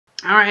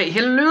Alright,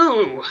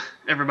 hello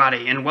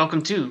everybody, and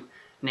welcome to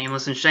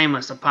Nameless and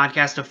Shameless, a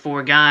podcast of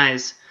four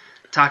guys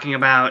talking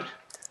about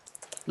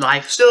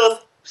life,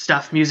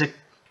 stuff, music,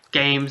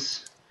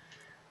 games,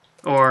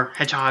 or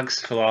hedgehogs,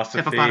 philosophy,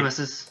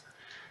 hippopotamuses,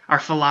 our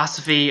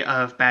philosophy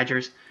of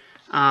badgers.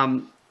 Are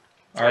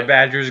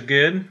badgers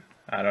good?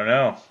 I don't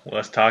know.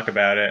 Let's talk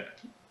about it.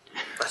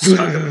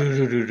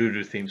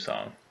 Theme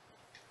song.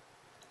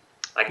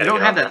 I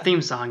don't have that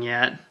theme song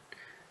yet.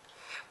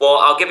 Well,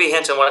 I'll give you a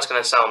hint on what it's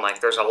going to sound like.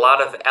 There's a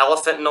lot of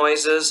elephant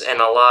noises and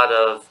a lot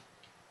of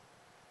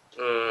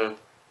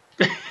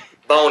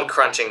bone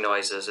crunching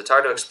noises. It's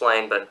hard to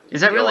explain, but is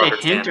that really a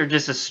hint or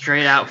just a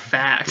straight out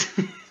fact?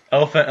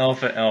 Elephant,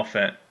 elephant,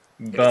 elephant.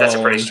 Bone. That's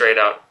a pretty straight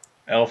out.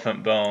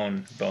 Elephant,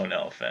 bone, bone,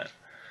 elephant.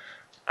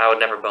 I would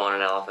never bone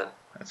an elephant.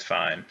 That's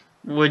fine.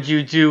 Would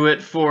you do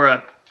it for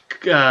a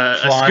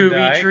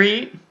Scooby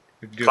treat?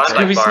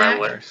 Scooby snack?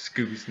 Or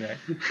Scooby snack.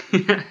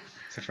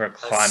 Except for a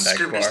Klondike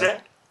Scooby bar.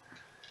 snack?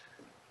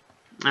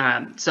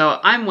 So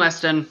I'm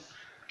Weston.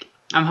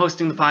 I'm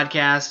hosting the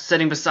podcast.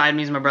 Sitting beside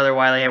me is my brother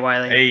Wiley. Hey,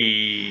 Wiley.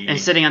 Hey. And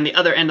sitting on the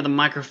other end of the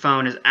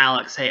microphone is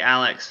Alex. Hey,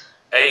 Alex.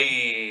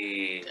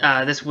 Hey.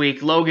 This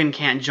week, Logan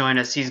can't join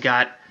us. He's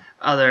got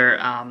other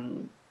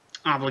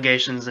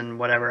obligations and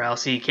whatever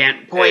else. He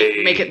can't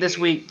quite make it this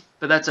week,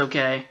 but that's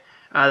okay.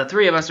 The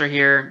three of us are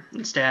here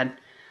instead.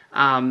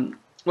 What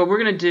we're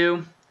gonna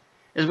do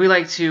is we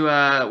like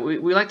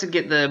to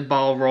get the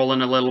ball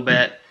rolling a little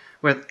bit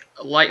with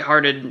a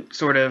lighthearted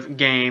sort of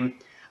game.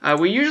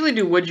 We usually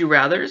do Would You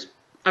Rathers.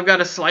 I've got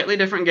a slightly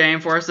different game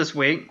for us this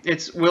week.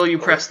 It's Will You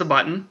Press the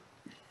Button?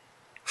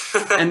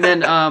 And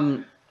then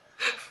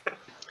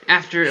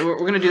after, we're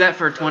going to do that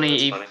for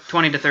 20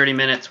 to 30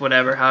 minutes,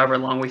 whatever, however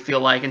long we feel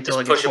like until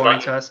it gets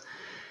boring to us.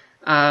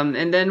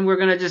 And then we're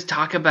going to just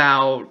talk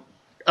about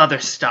other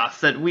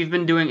stuff that we've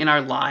been doing in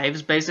our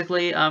lives,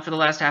 basically, for the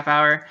last half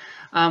hour.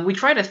 We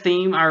try to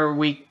theme our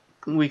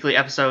weekly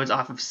episodes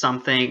off of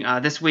something.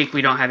 This week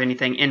we don't have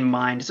anything in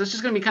mind, so it's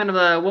just going to be kind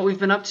of what we've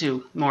been up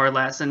to, more or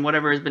less, and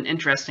whatever has been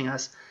interesting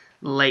us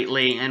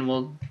lately, and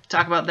we'll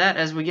talk about that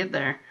as we get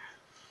there.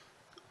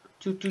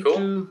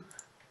 Cool.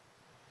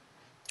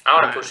 I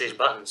want to push these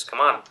buttons.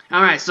 Come on.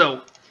 Alright, so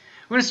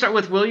we're going to start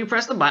with Will You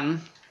Press the Button?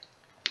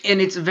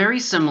 And it's very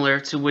similar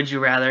to Would You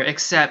Rather,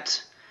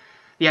 except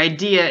the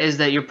idea is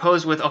that you're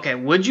posed with, okay,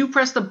 would you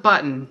press the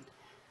button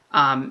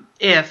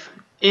if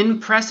in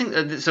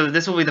pressing, so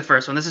this will be the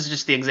first one. This is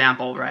just the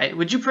example, right?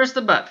 Would you press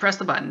the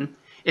button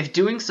if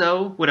doing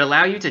so would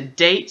allow you to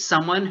date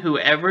someone who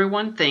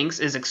everyone thinks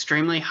is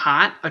extremely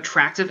hot,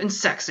 attractive, and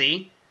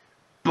sexy,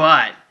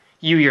 but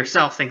you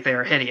yourself think they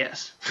are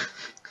hideous?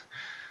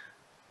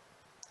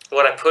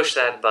 Would I push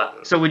that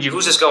button? So would you?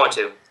 Who's this going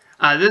to?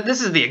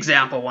 This is the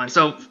example one.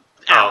 So,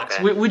 Alex,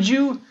 okay. would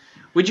you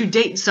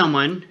date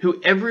someone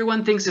who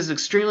everyone thinks is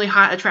extremely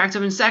hot,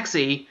 attractive, and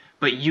sexy,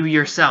 but you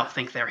yourself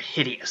think they're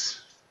hideous?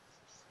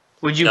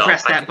 Would you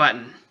press that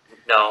button?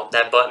 No,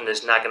 that button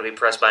is not going to be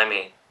pressed by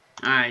me.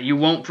 Alright, you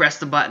won't press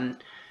the button.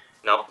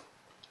 No.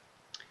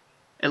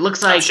 It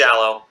looks like I'm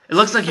shallow. It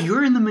looks like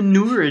you're in the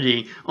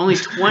minority. Only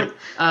 20.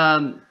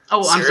 I'm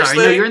sorry.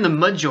 No, you're in the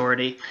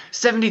majority.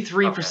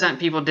 73%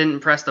 people didn't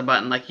press the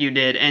button like you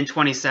did, and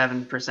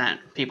 27%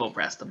 people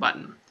pressed the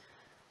button.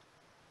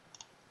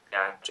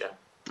 Gotcha.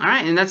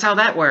 Alright, and that's how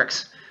that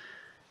works.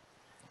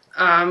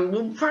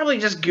 We'll probably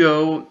just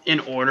go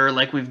in order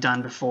like we've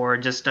done before.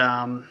 Just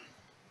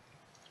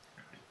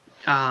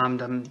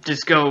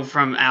go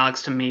from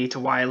Alex to me to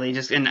Wiley,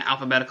 just in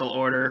alphabetical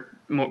order,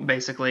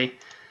 basically.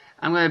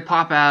 I'm going to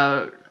pop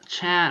out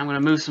chat. I'm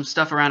going to move some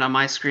stuff around on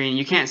my screen.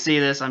 You can't see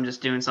this. I'm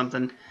just doing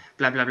something.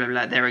 Blah, blah, blah,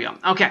 blah. There we go.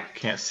 Okay.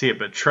 Can't see it,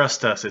 but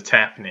trust us, it's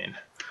happening.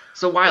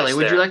 So, Wiley,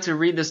 would you like to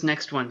read this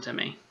next one to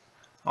me?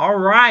 All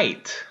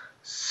right.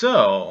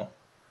 So,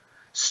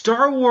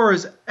 Star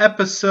Wars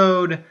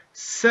Episode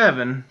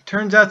 7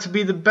 turns out to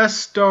be the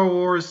best Star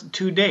Wars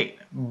to date,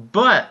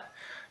 but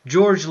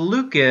George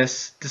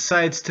Lucas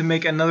decides to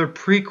make another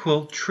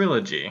prequel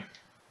trilogy.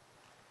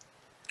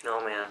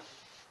 Oh, man.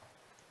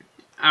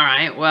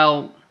 Alright,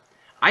 well,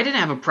 I didn't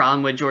have a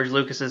problem with George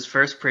Lucas's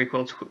first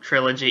prequel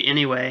trilogy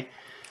anyway,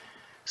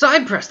 so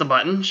I'd press the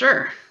button,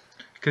 sure.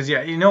 Because,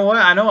 yeah, you know what?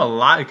 I know a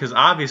lot, because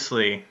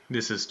obviously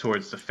this is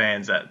towards the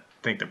fans that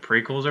think the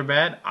prequels are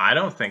bad. I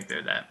don't think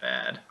they're that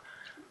bad.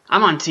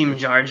 I'm on Team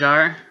Jar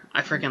Jar.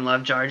 I freaking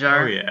love Jar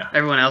Jar. Oh, yeah.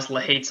 Everyone else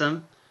hates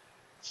him.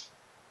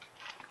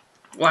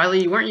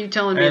 Wiley, weren't you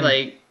telling me,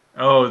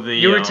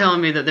 you were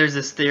telling me that there's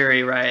this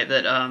theory, right,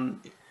 that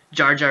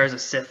Jar Jar is a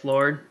Sith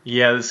Lord?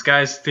 Yeah, this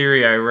guy's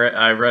theory I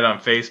read on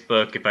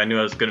Facebook. If I knew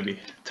I was going to be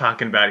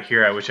talking about it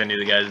here, I wish I knew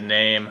the guy's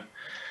name.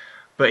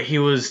 But he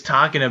was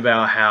talking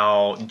about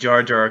how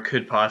Jar Jar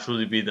could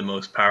possibly be the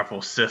most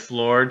powerful Sith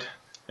Lord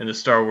in the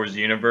Star Wars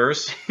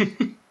universe.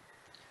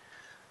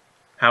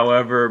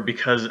 However,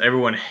 because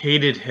everyone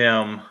hated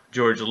him,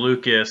 George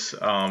Lucas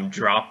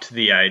dropped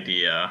the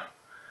idea.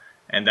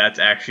 And that's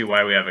actually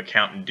why we have a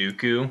Count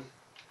Dooku.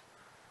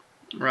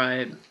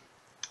 Right.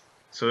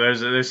 So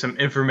there's some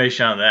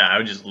information on that. I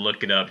would just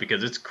look it up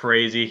because it's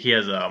crazy. He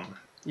has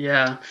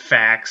Yeah.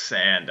 facts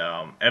and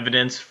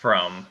evidence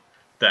from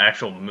the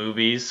actual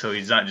movies, so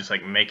he's not just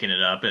like making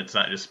it up. It's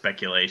not just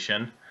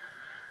speculation.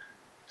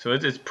 So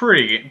it's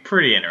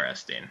pretty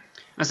interesting.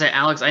 I say,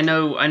 Alex, I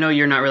know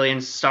you're not really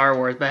into Star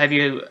Wars, but have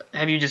you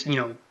just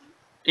in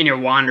your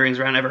wanderings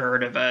around ever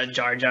heard of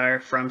Jar Jar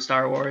from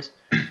Star Wars?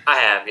 I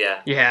have,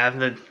 yeah. You have,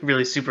 the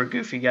really super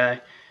goofy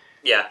guy.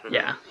 Yeah.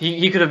 Yeah,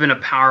 he could have been a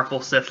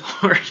powerful Sith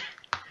Lord.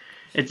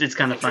 It's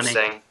kind of funny.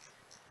 Interesting.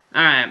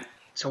 All right,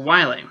 so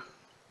Wiley,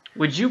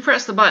 would you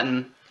press the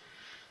button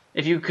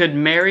if you could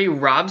marry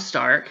Robb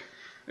Stark?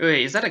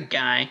 Wait, is that a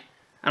guy?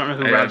 I don't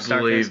know who Robb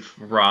Stark is. I believe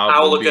Rob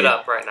I'll would look be it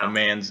up right now. a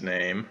man's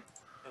name.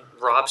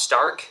 Robb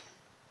Stark?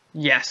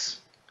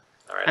 Yes.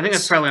 All right, I think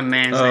that's probably a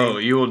man's name. Oh,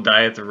 you will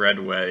die at the Red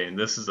Wedding.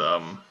 This is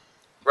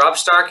Robb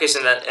Stark is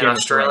an Game of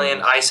Australian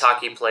Thrones. ice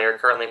hockey player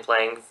currently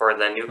playing for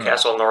the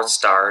Newcastle North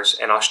Stars,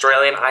 an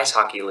Australian ice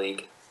hockey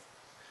league.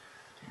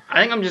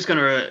 I think I'm just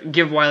gonna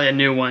give Wiley a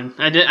new one.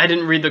 I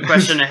didn't read the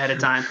question ahead of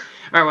time.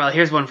 All right, Wiley,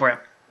 here's one for you.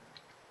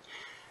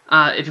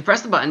 If you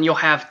press the button, you'll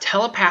have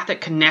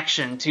telepathic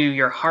connection to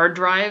your hard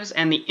drives,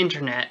 and the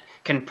internet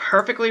can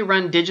perfectly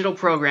run digital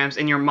programs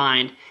in your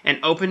mind and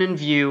open and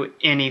view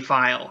any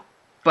file.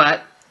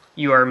 But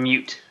you are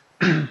mute.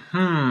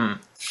 Oh,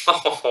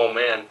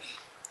 man.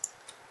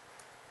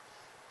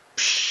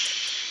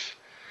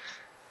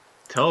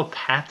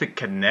 Telepathic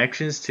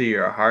connections to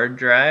your hard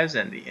drives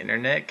and the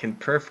internet can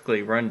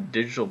perfectly run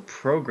digital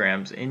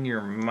programs in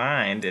your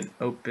mind and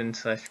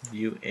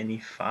open/view any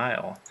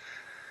file.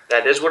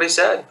 That is what he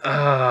said.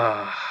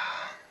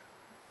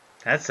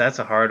 That's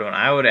a hard one.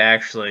 I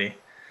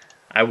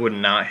would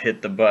not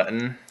hit the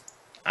button.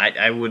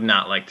 I would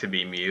not like to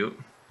be mute.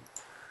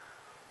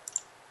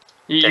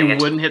 You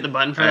wouldn't hit the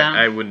button for that?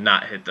 I would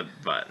not hit the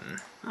button.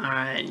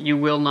 Alright, you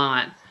will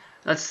not.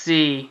 Let's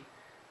see.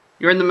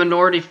 You're in the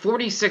minority,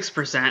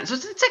 46%. So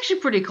it's actually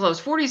pretty close.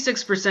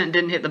 46%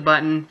 didn't hit the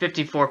button,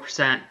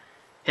 54%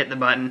 hit the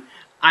button.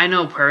 I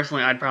know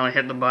personally I'd probably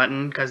hit the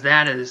button, because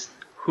that is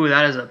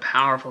a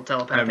powerful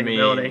telepathic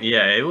ability.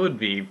 Yeah, it would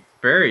be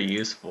very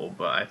useful,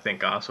 but I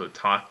think also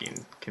talking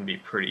can be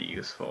pretty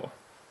useful.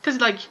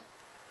 Because, like,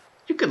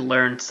 you could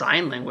learn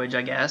sign language,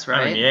 I guess,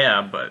 right? I mean,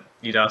 yeah, but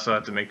you'd also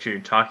have to make sure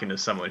you're talking to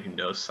someone who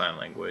knows sign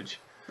language.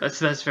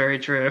 That's very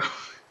true.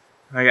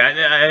 Like,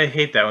 I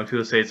hate that when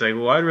people say, it's like,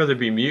 well, I'd rather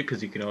be mute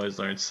because you can always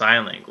learn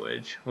sign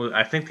language. Well,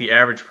 I think the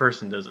average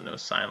person doesn't know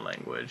sign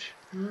language.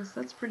 Yes,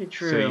 that's pretty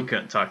true. So you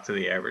couldn't talk to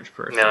the average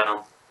person.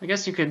 No. I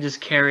guess you could just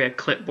carry a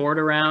clipboard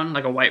around,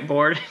 like a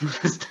whiteboard, and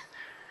just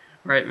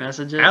write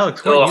messages.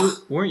 Alex,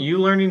 weren't you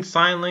learning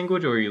sign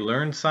language, or you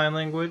learned sign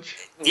language?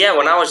 Yeah,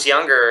 when I was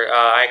younger,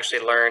 I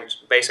actually learned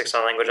basic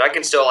sign language. I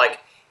can still, like,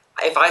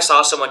 if I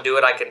saw someone do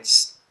it, I could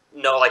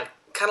know, like,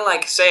 kind of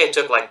like, say it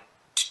took, like,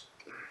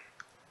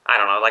 I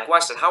don't know, like,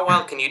 Weston, how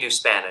well can you do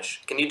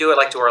Spanish? Can you do it,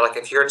 like, to where, like,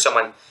 if you heard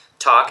someone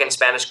talk in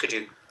Spanish, could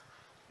you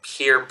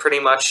hear pretty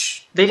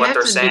much They'd what have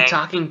they're to saying? be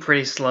talking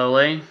pretty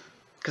slowly,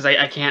 because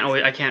I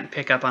can't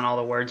pick up on all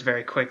the words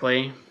very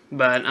quickly.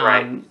 But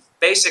Right.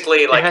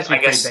 Basically, like, it has to be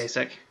I guess pretty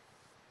basic.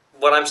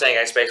 what I'm saying,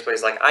 I guess, basically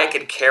is, like, I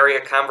could carry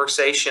a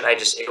conversation.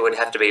 It would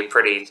have to be a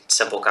pretty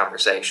simple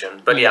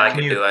conversation. But yeah, I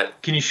could do it.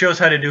 Can you show us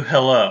how to do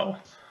hello?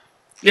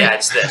 Yeah,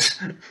 it's this.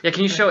 Yeah,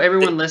 can you show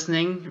everyone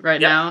listening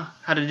right now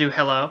how to do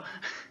hello?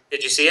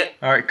 Did you see it?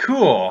 All right,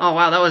 cool. Oh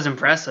wow, that was It's a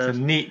impressive.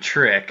 neat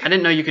trick. I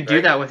didn't know you could do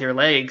Right. that with your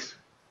legs.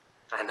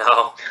 I know.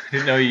 I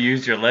didn't know you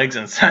used your legs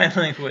in sign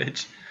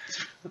language.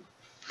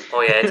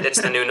 Oh yeah, it's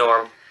the new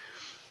norm.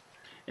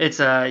 It's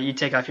you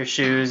take off your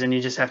shoes and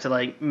you just have to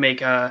like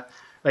make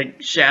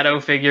like shadow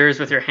figures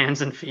with your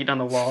hands and feet on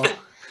the wall.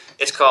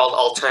 It's called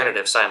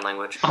alternative sign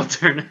language.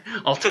 Alternate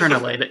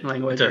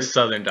language. It's a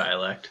southern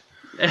dialect.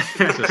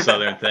 It's a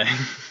southern thing.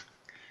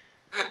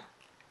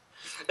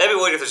 That'd be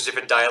weird if there's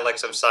different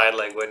dialects of sign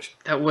language.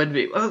 That would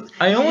be. Well,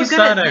 I almost you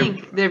gotta thought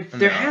think there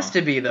No. has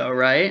to be though,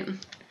 right?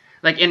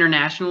 Like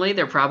internationally,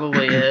 there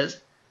probably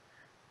is.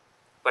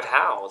 But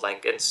how?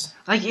 Like, it's...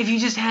 Like if you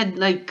just had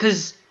like,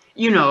 cause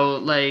you know,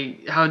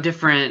 like how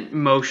different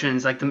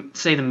motions, like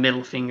say the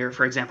middle finger,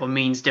 for example,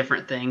 means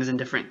different things in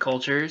different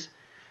cultures.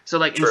 So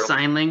like True. in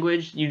sign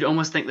language, you'd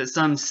almost think that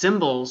some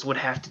symbols would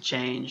have to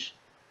change.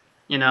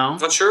 You know?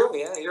 Not true?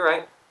 Yeah, you're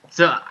right.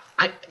 So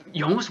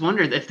you almost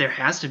wonder if there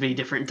has to be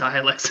different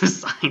dialects of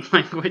sign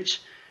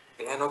language.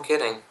 Yeah, no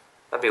kidding.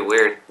 That'd be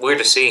weird. Weird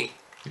to see.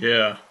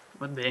 Yeah.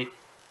 Would be.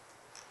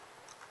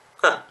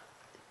 Huh.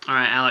 All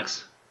right,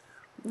 Alex.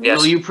 Yes.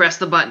 Will you press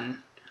the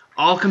button?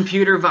 All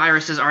computer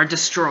viruses are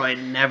destroyed,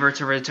 never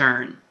to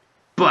return.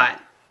 But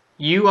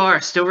you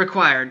are still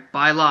required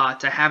by law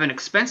to have an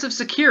expensive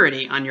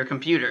security on your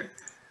computer.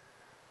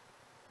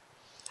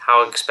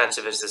 How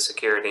expensive is the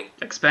security?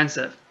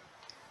 Expensive.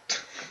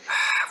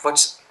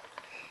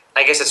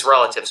 I guess it's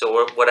relative,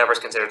 so whatever's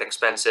considered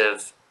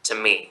expensive to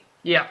me.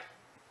 Yeah.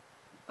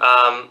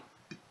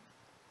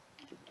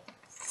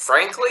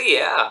 Frankly,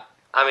 yeah.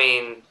 I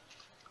mean,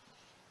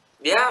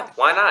 yeah,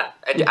 why not?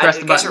 You press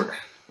the guess button?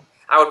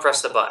 I would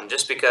press the button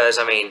just because,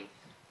 I mean,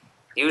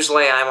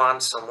 Usually I'm on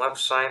some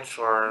website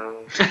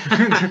for...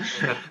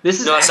 This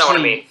is No, that's not what I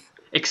actually mean.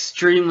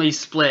 extremely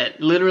split.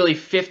 Literally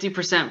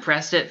 50%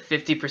 pressed it,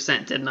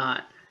 50% did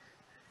not.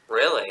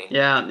 Really?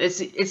 Yeah,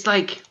 it's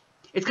like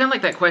it's kind of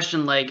like that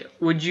question like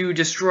would you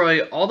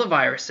destroy all the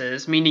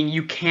viruses, meaning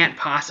you can't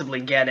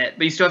possibly get it,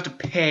 but you still have to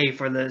pay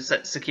for the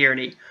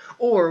security,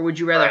 or would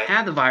you rather Right.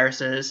 have the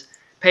viruses,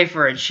 pay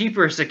for a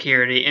cheaper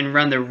security, and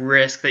run the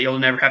risk that you'll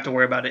never have to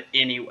worry about it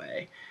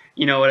anyway?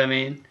 You know what I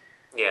mean?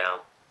 Yeah.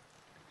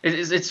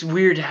 It's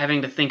weird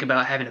having to think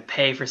about having to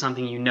pay for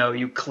something you know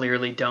you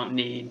clearly don't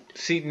need.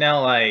 See,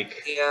 now,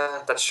 like,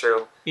 Yeah, that's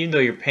true. even though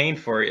you're paying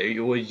for it,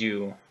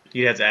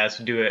 you'd have to ask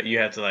to do it, you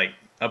have to, like,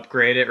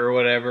 upgrade it or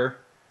whatever,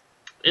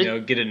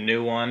 get a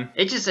new one.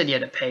 It just said you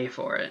had to pay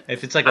for it.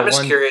 If it's like I'm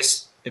just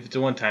curious. If it's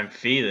a one-time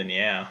fee, then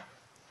yeah.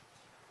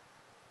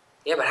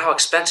 Yeah, but how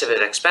expensive is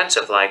it?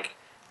 Expensive, like...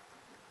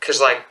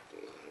 Because, like,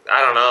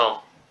 I don't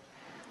know.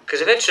 Because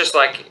if it's just,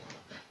 like...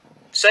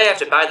 Say you have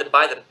to buy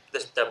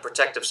the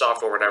protective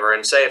software or whatever,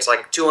 and say it's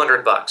like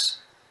 $200.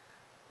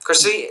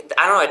 Because see,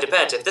 I don't know. It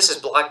depends. If this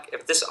is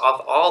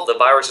all the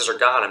viruses are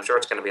gone, I'm sure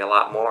it's going to be a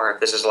lot more. If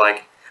this is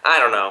like, I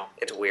don't know.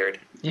 It's weird.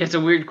 Yeah, it's a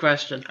weird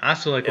question.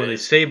 Also, like when they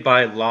say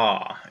by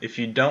law, if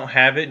you don't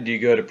have it, do you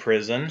go to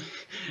prison?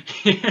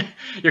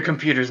 Your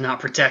computer's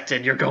not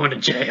protected. You're going to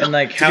jail. And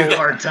like, it's a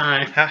hard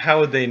time. How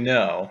would they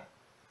know?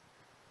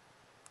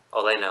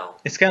 Oh, they know.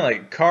 It's kind of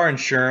like car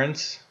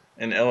insurance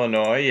in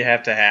Illinois. You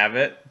have to have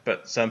it,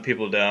 but some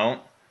people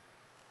don't.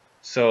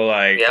 So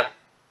like, Yep.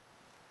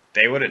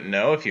 They wouldn't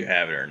know if you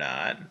have it or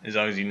not, as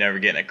long as you never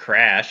get in a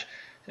crash.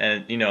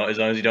 And, as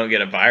long as you don't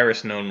get a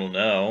virus, no one will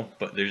know,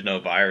 but there's no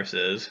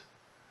viruses.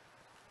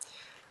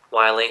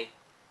 Wiley,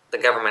 the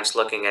government's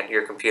looking at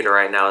your computer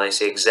right now. They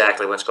see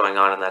exactly what's going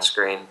on that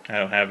screen. I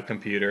don't have a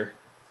computer.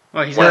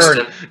 Well, he's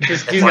Weston.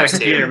 got a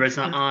computer, but it's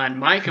not on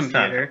my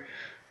computer.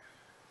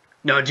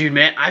 No, dude,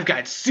 man, I've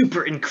got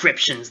super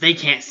encryptions. They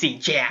can't see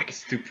jack.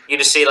 Stupid. You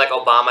just see like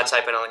Obama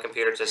typing on the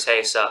computer, just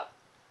hey, sup.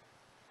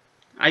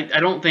 I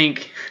don't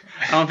think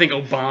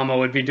Obama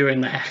would be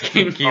doing the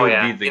hacking. He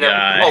would be the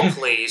guy. Oh,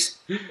 please.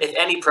 If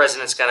any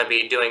president's going to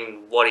be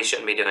doing what he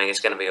shouldn't be doing,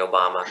 it's going to be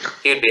Obama.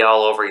 He would be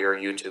all over your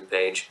YouTube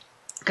page.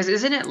 Because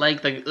isn't it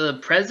like the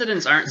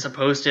presidents aren't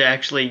supposed to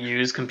actually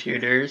use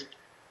computers?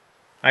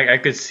 I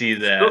could see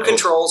that. Who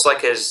controls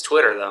like his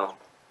Twitter though?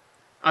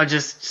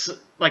 Just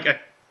like a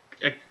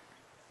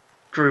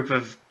group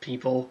of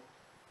people.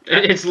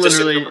 It's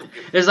literally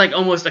there's like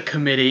almost a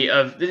committee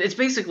of. It's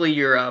basically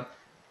your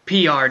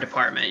PR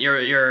department,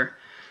 your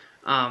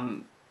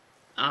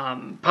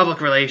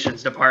public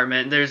relations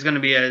department. There's going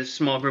to be a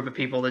small group of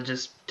people that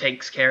just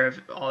takes care of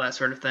all that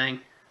sort of thing.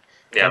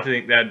 Yeah. I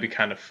think that'd be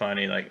kind of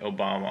funny, like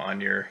Obama on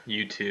your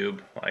YouTube.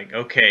 Like,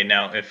 okay,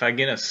 now if I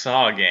get a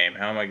Saw game,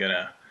 how am I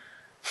gonna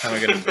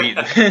beat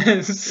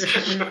this?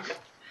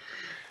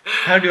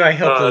 How do I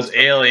help those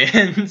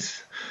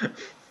aliens?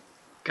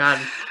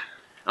 God.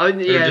 Oh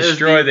yeah, or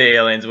destroy the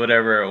aliens,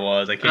 whatever it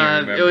was. I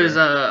can't remember. It was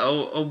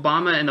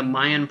Obama and the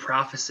Mayan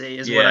prophecy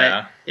is what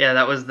I. Yeah,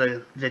 that was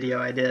the video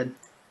I did.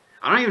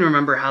 I don't even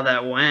remember how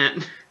that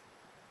went.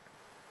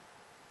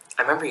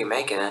 I remember you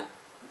making it.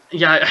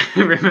 Yeah, I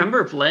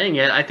remember playing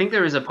it. I think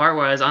there was a part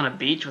where I was on a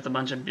beach with a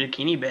bunch of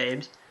bikini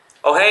babes.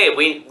 Oh hey,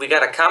 we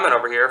got a comment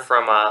over here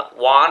from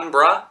Juan,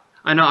 bruh.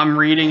 I know, I'm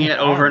reading it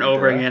over and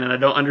over again, and I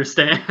don't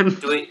understand.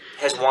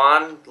 Has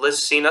Juan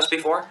seen us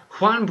before?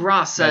 Juan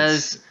Bra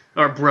says,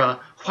 Juan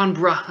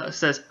Bra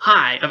says,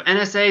 "Hi, of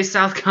NSA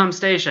Southcom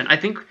Station. I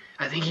think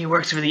he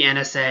works for the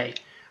NSA.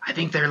 I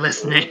think they're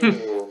listening."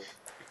 Ooh.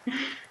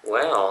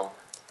 Well,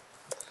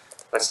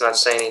 let's not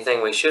say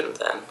anything we shouldn't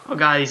then. Oh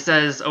God, he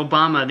says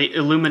Obama, the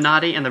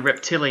Illuminati, and the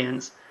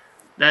reptilians.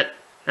 That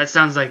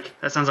sounds like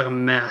a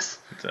mess.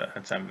 That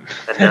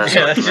does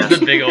that's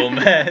just a big old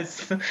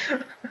mess.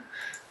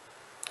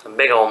 A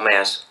big old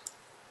mess.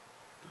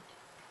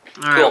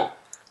 All right. Cool.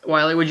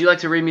 Wiley, would you like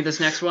to read me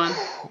this next one?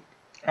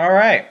 All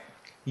right.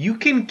 You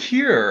can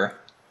cure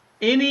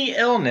any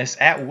illness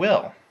at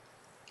will,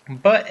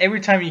 but every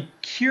time you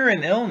cure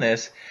an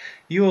illness,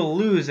 you will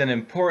lose an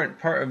important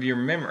part of your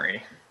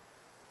memory.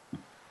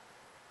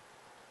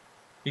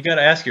 You got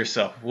to ask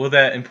yourself, will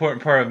that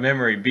important part of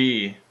memory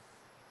be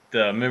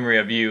the memory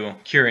of you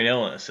curing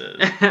illnesses?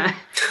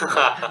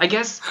 I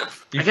guess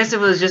it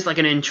was just like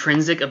an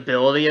intrinsic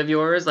ability of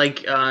yours,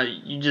 like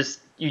you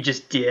just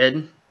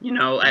did,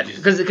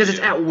 because it's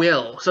at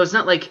will. So it's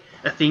not like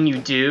a thing you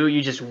do,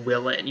 you just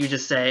will it. You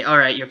just say, "All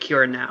right, you're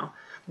cured now."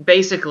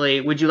 Basically,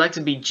 would you like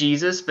to be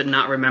Jesus but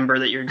not remember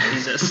that you're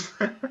Jesus?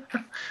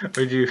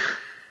 Would you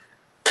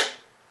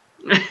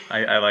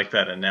I like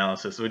that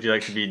analysis. Would you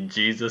like to be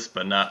Jesus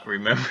but not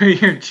remember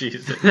you're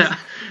Jesus?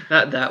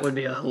 That would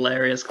be a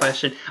hilarious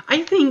question.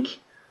 I think,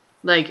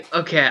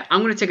 okay,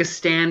 I'm going to take a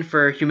stand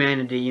for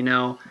humanity,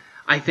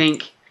 I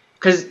think,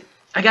 because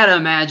I got to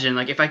imagine,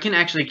 if I can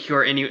actually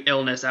cure any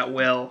illness at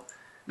will,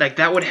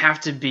 that would have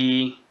to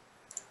be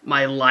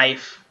my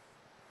life,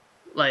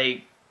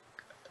 my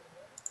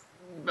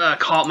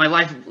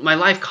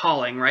life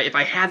calling, right? If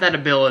I had that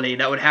ability,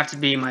 that would have to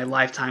be my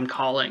lifetime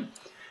calling.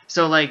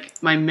 So, like,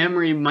 my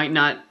memory might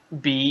not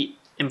be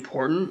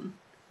important.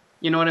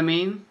 You know what I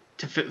mean?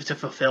 To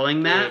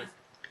fulfilling that.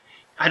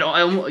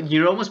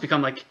 You'd almost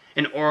become like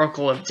an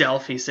Oracle of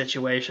Delphi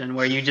situation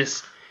where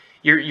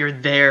you're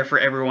there for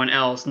everyone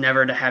else,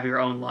 never to have your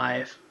own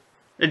life.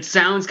 It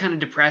sounds kind of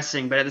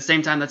depressing, but at the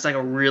same time, that's like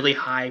a really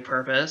high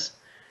purpose.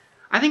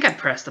 I think I'd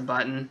press the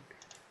button.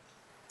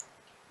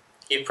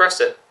 You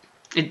pressed it.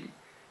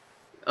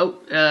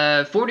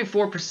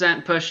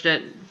 44% pushed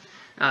it,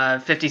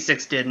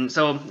 56 didn't.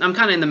 So I'm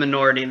kind of in the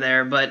minority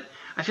there, but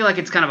I feel like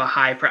it's kind of a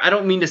high I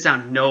don't mean to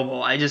sound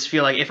noble. I just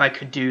feel like if I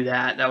could do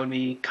that, that would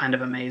be kind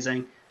of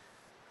amazing.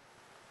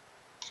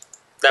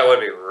 That would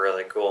be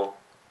really cool.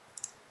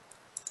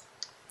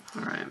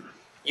 All right.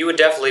 You would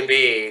definitely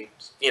be,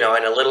 in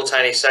a little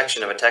tiny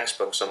section of a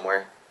textbook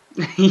somewhere.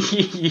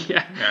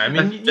 Yeah. I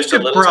mean, Just a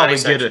little tiny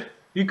section.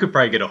 You could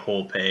probably get a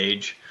whole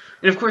page.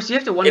 And of course, you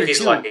have to wonder if he's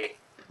too, lucky.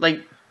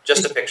 like,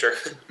 just a picture.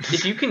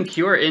 If you can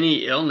cure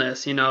any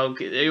illness, you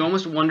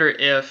almost wonder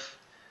if,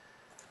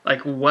 like,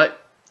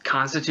 what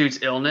constitutes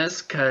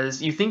illness,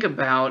 because you think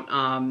about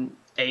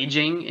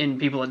aging in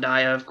people that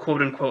die of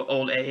quote-unquote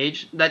old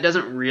age. That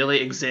doesn't really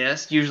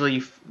exist.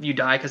 Usually you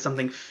die because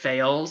something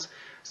fails.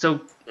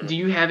 So do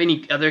you have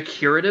any other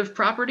curative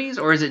properties,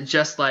 or is it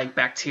just like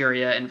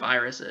bacteria and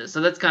viruses?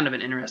 So that's kind of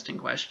an interesting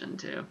question,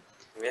 too.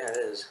 Yeah, it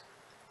is.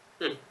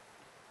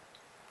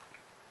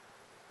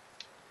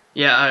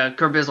 Yeah,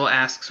 Kerbizzle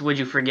asks, would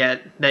you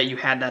forget that you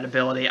had that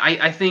ability?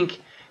 I think,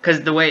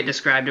 because the way it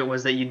described it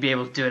was that you'd be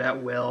able to do it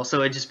at will,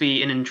 so it'd just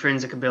be an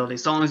intrinsic ability.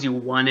 So long as you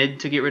wanted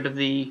to get rid of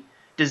the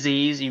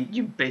disease,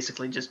 you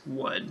basically just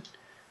would.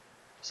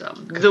 So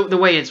the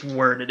way it's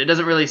worded, it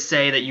doesn't really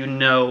say that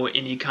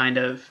any kind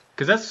of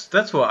Because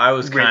that's what I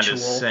was kind ritual. of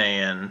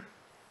saying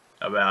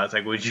about. It's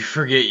like, would you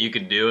forget you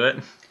could do it?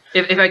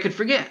 If I could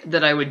forget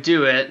that I would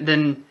do it,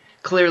 then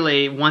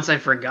clearly once I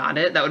forgot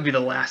it, that would be the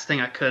last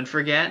thing I could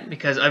forget,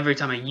 because every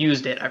time I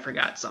used it, I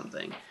forgot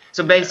something.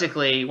 So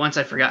basically, once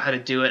I forgot how to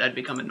do it, I'd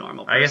become a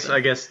normal person. I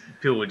guess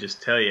people would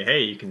just tell you, hey,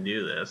 you can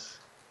do this.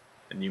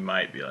 And you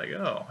might be like,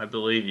 oh, I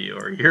believe you,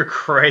 or you're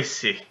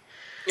crazy.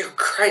 You're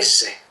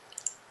crazy.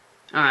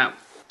 All right,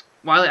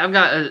 Wiley, I've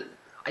got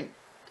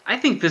I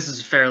think this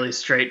is fairly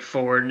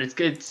straightforward.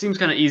 It seems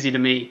kind of easy to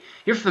me.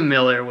 You're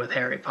familiar with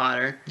Harry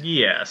Potter.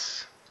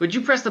 Yes. Would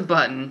you press the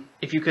button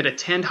if you could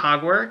attend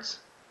Hogwarts,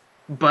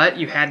 but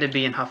you had to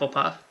be in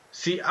Hufflepuff?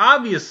 See,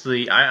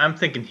 obviously, I'm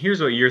thinking,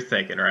 here's what you're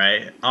thinking,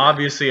 right?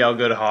 Obviously, I'll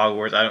go to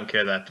Hogwarts. I don't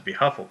care that I have to be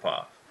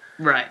Hufflepuff.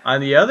 Right.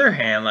 On the other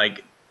hand,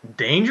 like,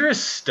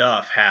 dangerous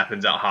stuff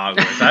happens at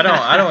Hogwarts.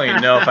 I don't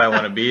even know if I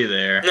want to be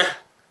there.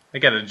 They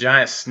got a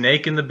giant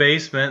snake in the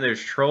basement.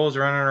 There's trolls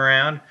running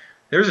around.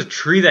 There's a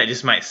tree that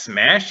just might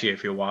smash you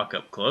if you walk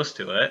up close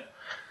to it.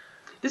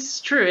 This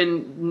is true,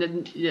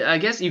 and I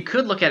guess you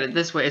could look at it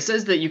this way. It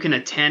says that you can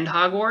attend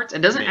Hogwarts. It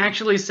doesn't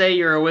actually say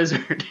you're a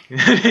wizard.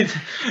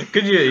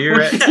 Could you?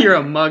 You're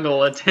a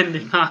muggle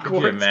attending Hogwarts.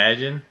 Could you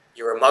imagine?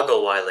 You're a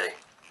muggle, Wiley.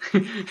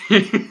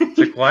 It's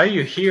like, why are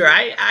you here?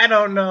 I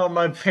don't know.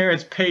 My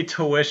parents pay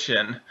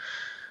tuition.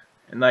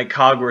 And, like,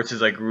 Hogwarts is,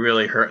 like,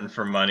 really hurting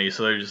for money,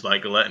 so they're just,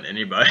 like, letting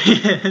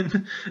anybody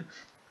in.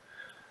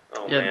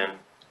 Oh, man.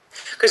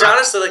 Because,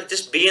 honestly, like,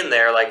 just being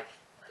there, like,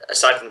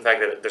 aside from the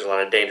fact that there's a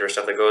lot of dangerous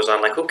stuff that goes on,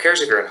 like, who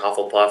cares if you're in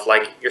Hufflepuff?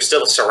 Like, you're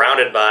still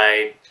surrounded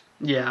by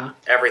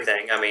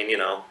everything. I mean,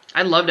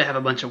 I'd love to have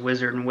a bunch of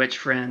wizard and witch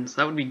friends.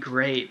 That would be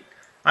great.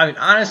 I mean,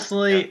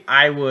 honestly,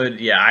 I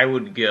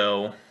would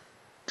go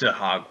to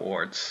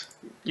Hogwarts.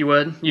 You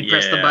would? You'd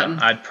press the button?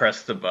 I'd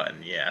press the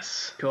button,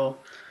 yes. Cool.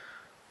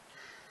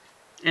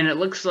 And it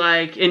looks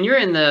like, and you're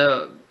in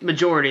the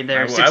majority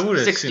there.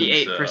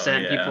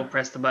 68% people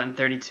pressed the button,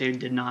 32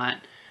 did not.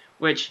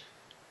 Which,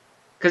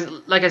 because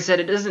like I said,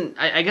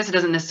 I guess it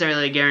doesn't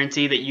necessarily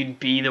guarantee that you'd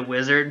be the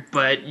wizard,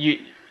 but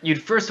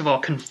you'd first of all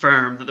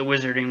confirm that the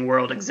wizarding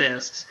world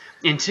exists.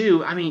 And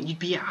two, I mean, you'd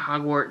be at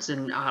Hogwarts,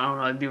 and I don't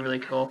know, it'd be really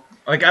cool.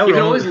 Like, you could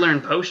always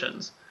learn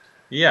potions.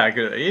 Yeah,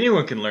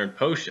 anyone can learn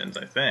potions,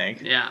 I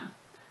think. Yeah.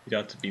 You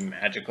don't have to be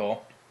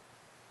magical.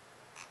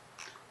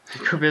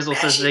 Kerbizzle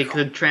says they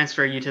could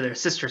transfer you to their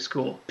sister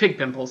school, Pig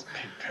Pimples.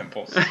 Pig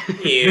Pimples.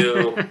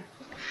 Ew.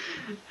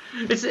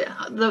 It's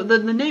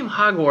the name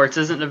Hogwarts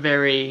isn't a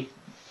very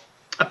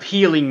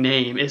appealing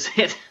name, is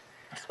it?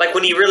 Like,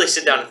 when you really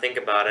sit down and think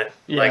about it,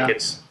 yeah. like,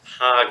 it's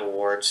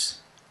Hogwarts.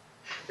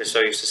 You're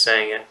so used to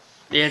saying it.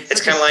 Yeah, it's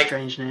kind of like,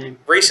 strange name.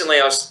 Recently,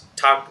 I was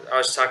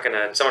talking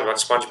to someone about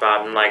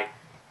SpongeBob, and, like,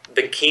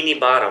 Bikini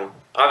Bottom.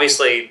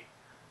 Obviously,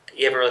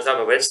 you haven't really thought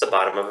about it, but it's the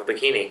bottom of a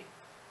bikini.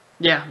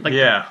 Yeah,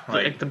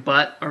 like the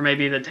butt, or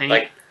maybe the taint.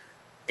 Like,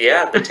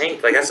 yeah, the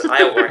taint. Like, that's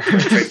Iowa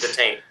traits the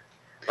taint.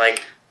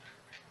 Like,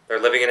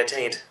 they're living in a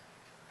taint.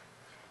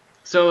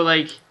 So,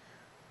 like,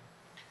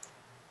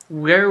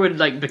 where would,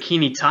 like,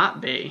 Bikini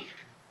Top be?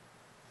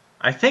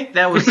 I think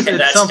that was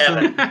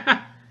something.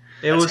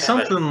 It was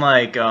something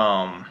like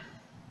the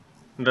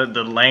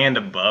land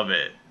above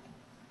it,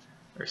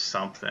 or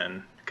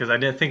something. Because I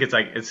didn't think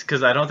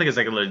because I don't think it's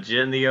like legit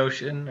in the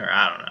ocean, or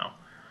I don't know.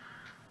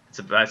 It's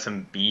about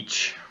some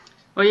beach.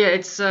 Oh yeah,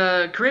 it's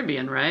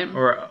Caribbean, right?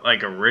 Or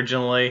like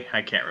originally,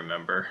 I can't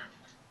remember.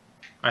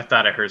 I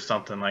thought I heard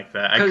something like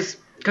that.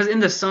 Because in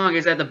the song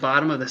it's at the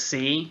bottom of the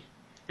sea,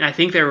 and I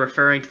think they're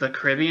referring to the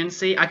Caribbean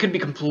Sea. I could be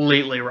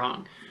completely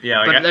wrong.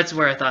 Yeah, but that's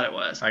where I thought it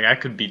was. Like I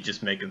could be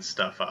just making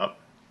stuff up.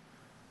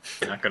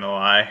 Not gonna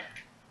lie.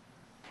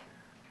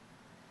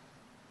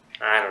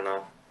 I don't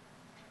know.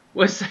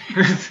 What's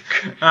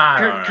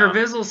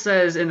Kervizzle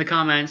says in the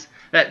comments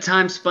that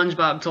time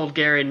SpongeBob told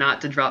Gary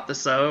not to drop the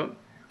soap.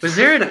 Was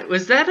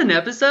that an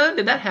episode?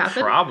 Did that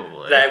happen?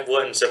 Probably. That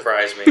wouldn't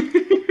surprise me.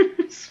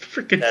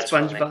 Freaking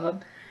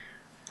SpongeBob.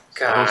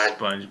 God. Oh,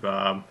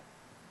 SpongeBob.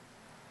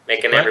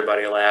 Making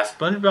everybody laugh.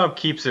 SpongeBob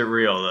keeps it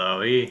real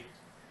though. He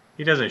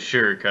doesn't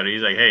sugarcoat it.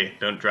 He's like, hey,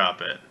 don't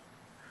drop it.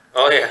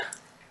 Oh yeah.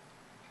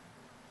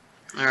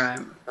 All right.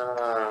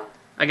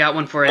 I got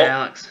one for you,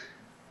 Alex.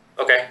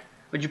 Okay.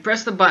 Would you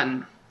press the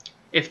button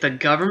if the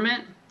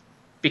government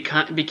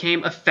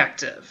became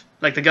effective?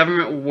 Like the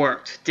government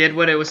worked, did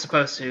what it was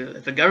supposed to.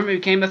 If the government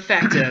became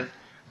effective,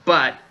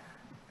 but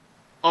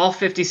all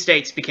 50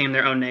 states became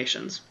their own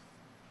nations.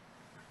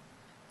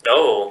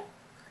 No.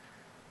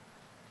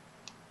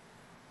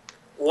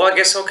 Well, I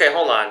guess, okay,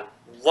 hold on.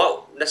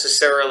 What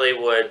necessarily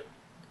would...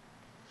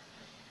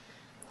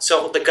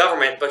 So the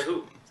government, but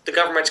who... The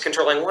government's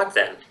controlling what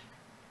then?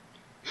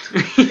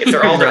 If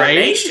they're all their own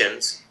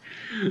nations...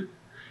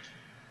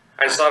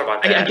 I just thought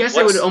about that. I guess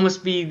it would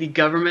almost be the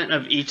government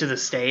of each of the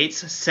states,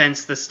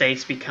 since the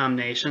states become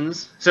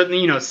nations. So,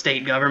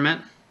 state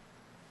government.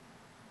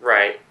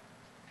 Right.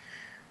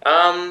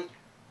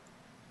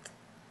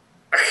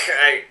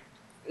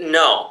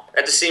 No,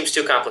 that just seems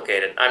too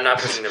complicated. I'm not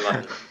pushing the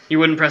button. You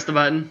wouldn't press the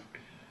button?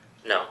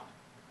 No.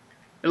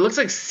 It looks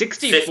like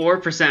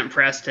 64%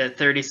 pressed it,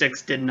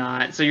 36 did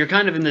not. So you're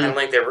kind of in the I don't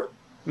think they were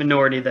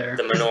minority there.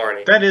 the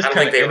minority. That is I don't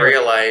think they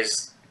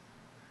realize...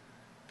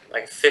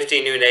 Like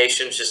 50 new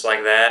nations, just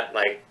like that.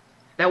 Like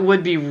that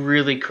would be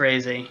really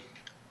crazy.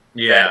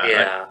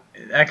 Yeah,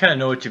 I kind of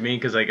know what you mean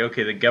because, like,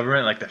 okay, the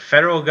government, like the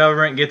federal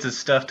government, gets its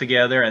stuff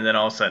together, and then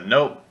all of a sudden,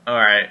 nope, all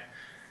right.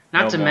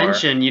 Not to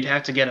mention, you'd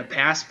have to get a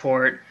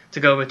passport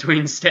to go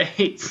between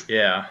states.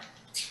 Yeah.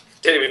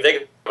 Didn't even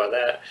think about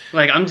that.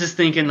 Like, I'm just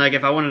thinking, like,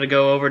 if I wanted to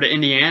go over to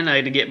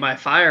Indiana to get my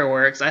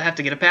fireworks, I'd have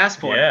to get a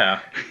passport. Yeah.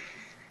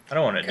 I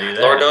don't want to do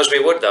that. Lord knows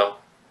we would, though.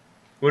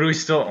 Would we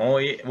still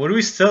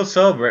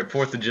celebrate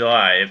 4th of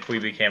July if we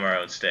became our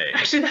own state?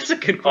 Actually, that's a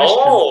good question.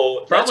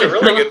 Oh, that's a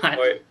really good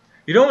point.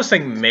 You'd almost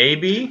think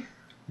maybe,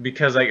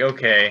 because, like,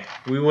 okay,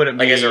 we wouldn't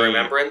be as a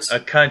remembrance? a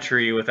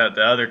country without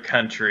the other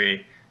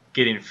country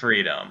getting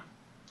freedom.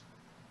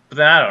 But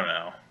then I don't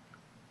know.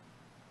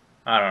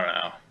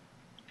 I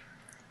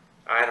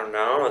don't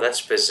know. That's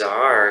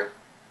bizarre.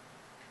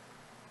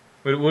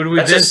 Would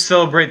we then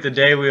celebrate the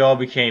day we all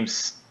became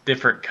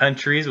different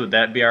countries? Would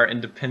that be our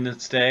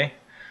Independence Day?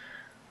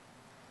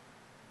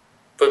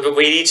 But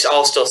we'd each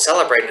all still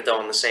celebrate it, though,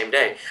 on the same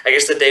day. I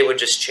guess the day would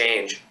just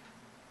change.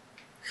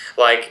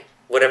 Like,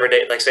 whatever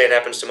day, like, say it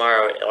happens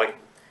tomorrow,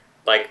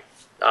 like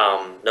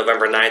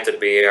November 9th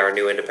would be our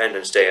new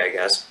Independence Day, I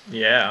guess.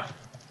 Yeah.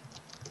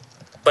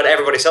 But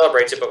everybody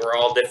celebrates it, but we're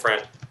all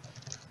different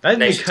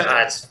nations.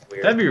 That's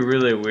weird. That'd be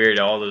really weird,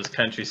 all those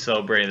countries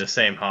celebrating the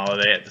same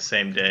holiday at the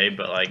same day,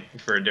 but, like,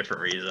 for a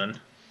different reason.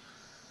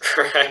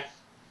 Right.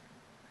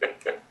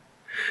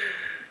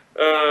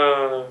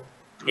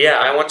 Yeah,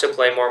 I want to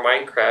play more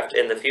Minecraft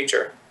in the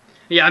future.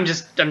 Yeah, I'm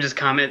just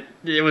comment.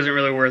 It wasn't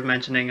really worth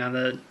mentioning on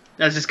the.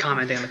 I was just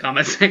commenting on the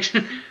comment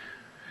section.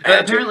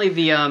 Apparently,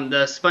 the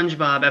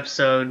SpongeBob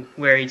episode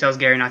where he tells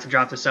Gary not to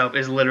drop the soap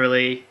is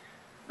literally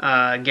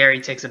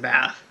Gary takes a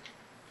bath.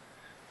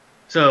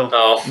 So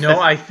no,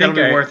 I think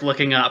that'll be worth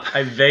looking up.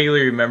 I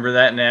vaguely remember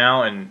that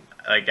now, and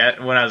like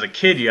when I was a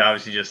kid, you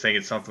obviously just think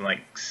it's something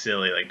like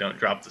silly, like don't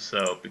drop the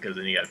soap because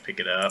then you got to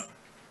pick it up.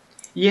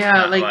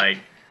 Yeah, like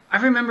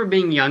I remember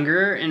being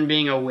younger and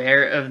being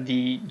aware of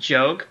the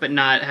joke, but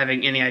not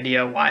having any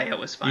idea why it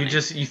was funny.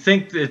 You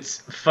think it's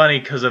funny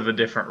because of a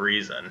different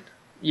reason.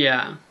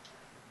 Yeah.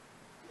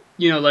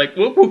 Like,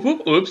 whoop, whoop,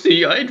 whoop,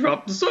 oopsie, I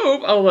dropped the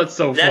soap. Oh, that's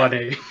so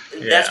funny.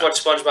 That's what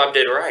SpongeBob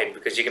did right,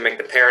 because you can make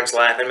the parents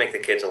laugh and make the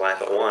kids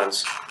laugh at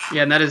once.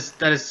 Yeah, and that is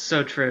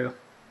so true.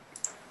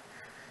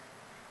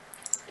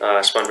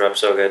 SpongeBob's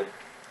so good.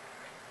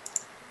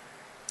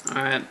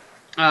 All right.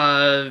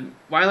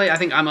 Wiley, I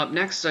think I'm up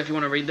next, so if you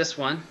want to read this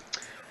one.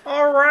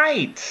 All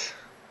right.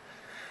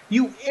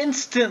 You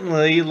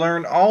instantly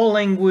learn all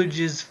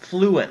languages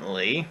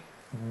fluently,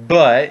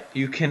 but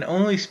you can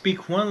only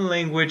speak one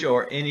language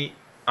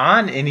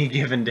on any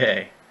given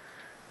day.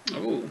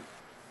 Oh.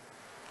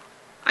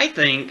 I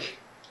think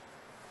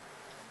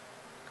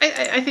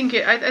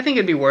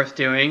it'd be worth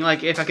doing.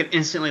 Like, if I could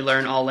instantly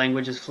learn all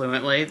languages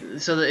fluently,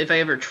 so that if I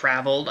ever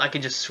traveled, I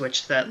could just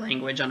switch to that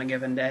language on a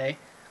given day.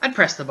 I'd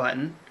press the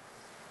button.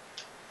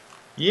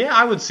 Yeah,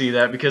 I would see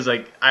that because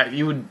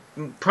you would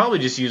probably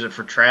just use it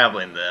for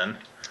traveling then.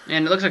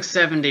 And it looks like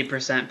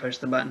 70%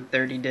 pushed the button,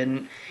 30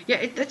 didn't.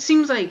 Yeah, that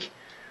seems like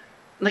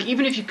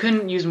even if you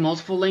couldn't use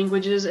multiple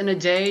languages in a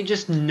day,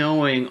 just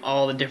knowing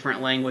all the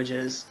different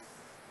languages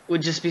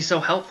would just be so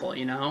helpful,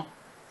 you know?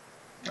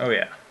 Oh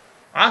yeah.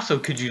 Also,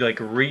 could you like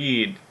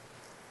read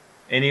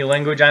any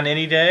language on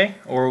any day,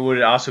 or would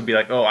it also be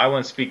like, oh, I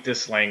want to speak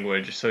this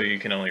language, so you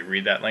can only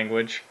read that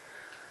language?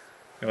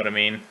 You know what I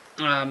mean?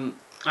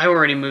 I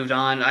already moved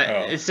on.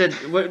 Oh. It said,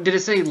 what did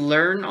it say?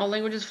 Learn all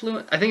languages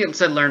fluent? I think it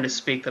said learn to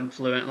speak them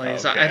fluently.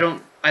 So Okay.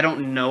 I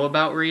don't know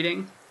about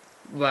reading,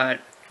 but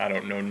I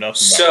don't know nothing about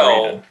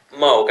So, reading.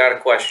 Mo, got a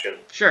question.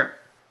 sure.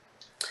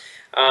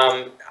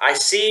 I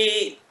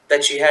see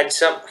that you had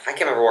some. I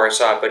can't remember where I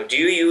saw it, but do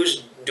you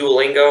use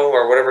Duolingo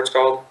or whatever it's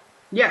called?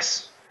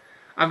 Yes.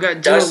 I've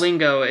got Does-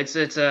 Duolingo.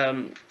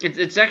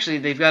 It's actually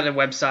they've got a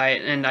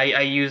website, and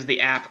I use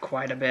the app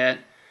quite a bit,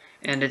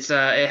 and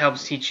it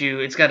helps teach you.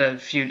 It's got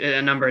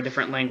a number of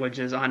different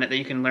languages on it that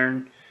you can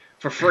learn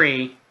for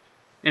free,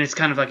 and it's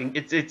kind of like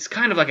it's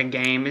kind of like a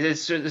game.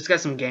 It's got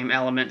some game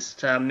elements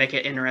to make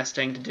it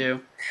interesting to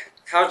do.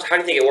 How do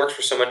you think it works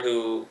for someone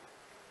who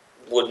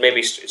would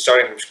maybe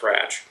starting from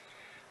scratch?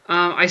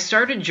 I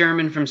started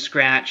German from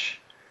scratch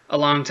a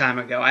long time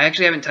ago. I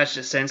actually haven't touched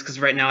it since because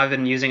right now I've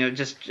been using it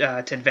just to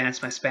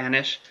advance my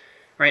Spanish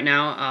right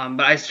now.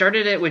 But I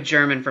started it with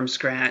German from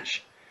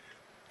scratch,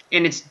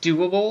 and it's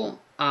doable.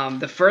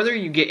 The further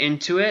you get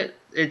into it,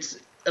 it's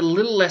a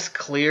little less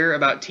clear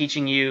about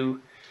teaching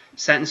you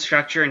sentence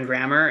structure and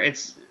grammar.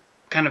 It's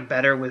kind of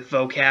better with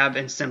vocab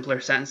and simpler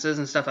sentences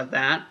and stuff like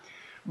that.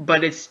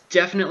 But it's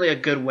definitely a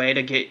good way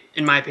to get,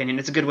 in my opinion,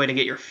 it's a good way to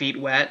get your feet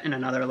wet in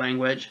another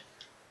language.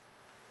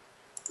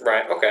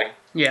 Right. Okay.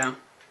 Yeah.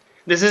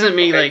 This isn't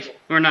me, Okay. like,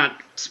 we're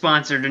not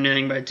sponsored or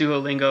anything by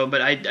Duolingo,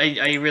 but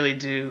I really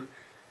do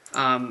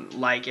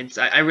like it.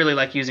 I really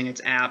like using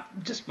its app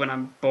just when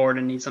I'm bored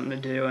and need something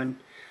to do. And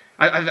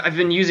I've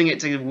been using it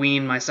to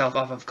wean myself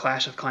off of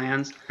Clash of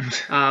Clans.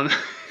 I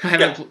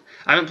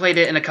haven't played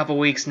it in a couple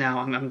weeks now.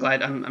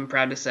 I'm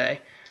proud to say.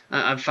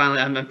 I'm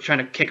trying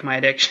to kick my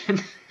addiction.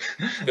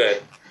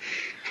 Good.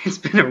 It's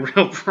been a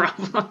real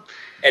problem.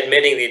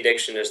 Admitting the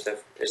addiction is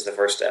the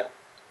first step.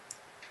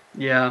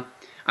 Yeah.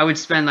 I would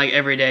spend like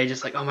every day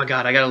just like, oh my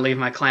god, I gotta leave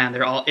my clan.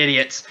 They're all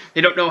idiots.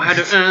 They don't know how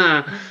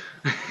to.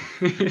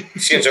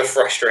 Seems so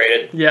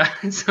frustrated. Yeah,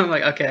 so I'm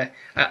like, okay,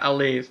 I'll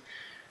leave.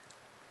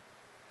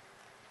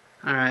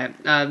 All right,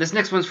 this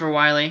next one's for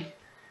Wiley.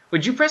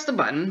 Would you press the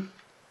button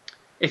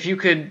if you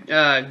could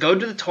go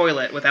to the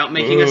toilet without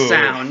making a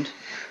sound,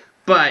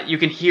 but you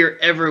can hear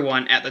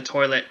everyone at the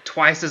toilet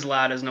twice as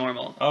loud as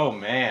normal? Oh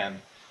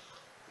man.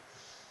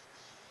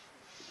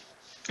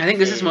 I think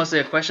this is mostly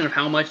a question of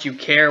how much you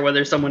care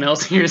whether someone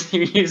else hears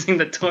you using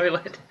the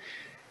toilet.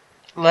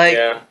 Like,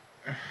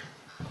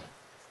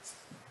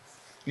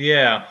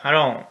 Yeah, I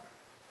don't.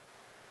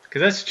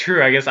 Because that's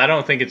true. I guess I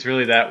don't think it's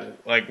really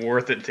that like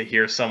worth it to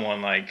hear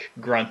someone like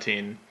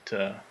grunting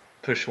to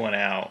push one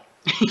out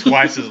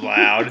twice as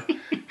loud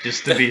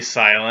just to be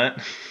silent.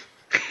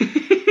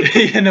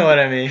 You know what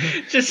I mean?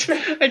 I just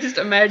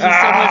imagine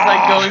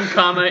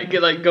someone's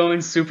like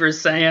going Super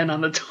Saiyan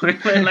on the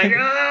toilet, like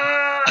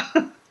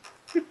ah.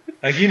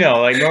 Like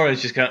like normally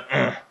it's just kind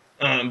of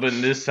but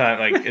this time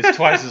like it's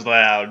twice as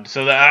loud.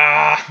 So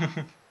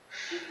that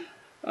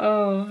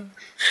Oh,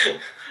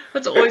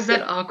 that's always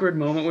that awkward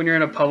moment when you're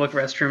in a public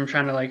restroom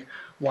trying to like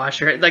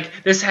wash your. Like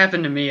this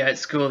happened to me at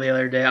school the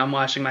other day. I'm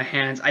washing my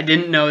hands. I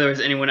didn't know there was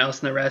anyone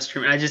else in the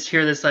restroom, and I just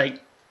hear this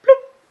like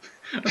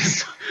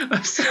bloop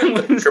of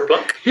someone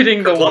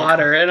hitting the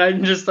water, and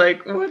I'm just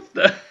like, what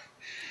the?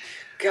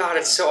 God,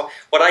 it's so.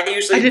 What I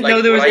usually I didn't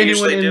know there was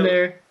anyone in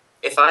there.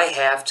 If I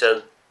have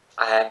to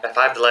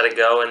let it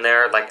go in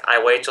there, like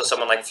I wait till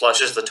someone like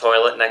flushes the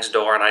toilet next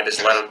door, and I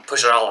just let them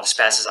push it all as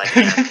fast as I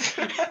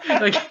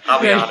can. Like,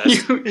 I'll be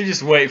honest. you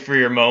just wait for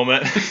your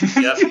moment.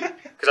 Yep.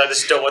 Because I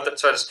just don't want them.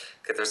 So I just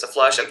get there's a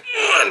flush and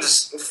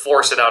just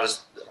force it out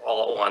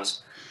all at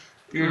once.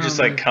 You're just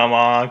like, come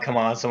on,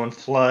 someone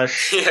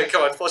flush. Yeah,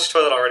 come on, flush the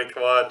toilet already.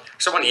 Come on,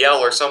 someone yell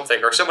or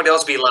something, or somebody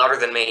else be louder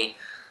than me.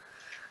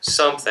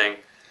 Something.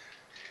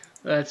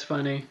 That's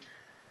funny.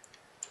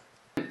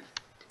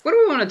 What do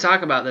we want to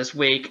talk about this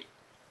week?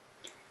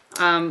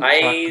 Talk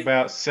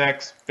about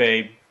sex,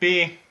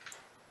 baby.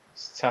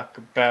 Let's talk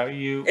about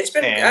you. It's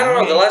been and I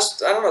don't know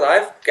me.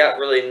 I've got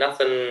really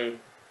nothing.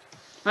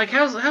 Like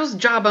how's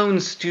Jawbone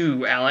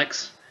Stew,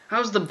 Alex?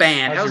 How's the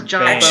band? How's your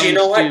Jawbone band? Actually,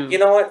 Stew? you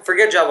know what?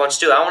 Forget Jawbone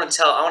Stew. I want to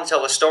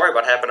tell the story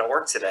about what happened at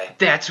work today.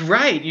 That's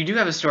right. You do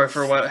have a story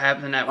for what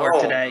happened at work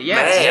today.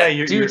 Yes. Man. Yeah,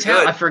 you're tell.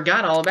 good. I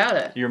forgot all about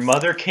it. Your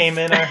mother came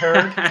in, I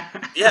heard.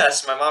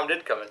 Yes, my mom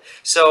did come in.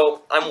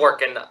 So I'm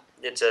working.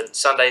 It's a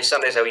Sunday.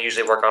 Sundays I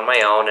usually work on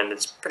my own, and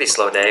it's a pretty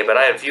slow day. But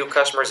I had a few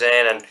customers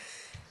in, and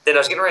then I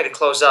was getting ready to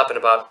close up in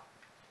about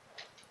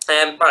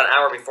an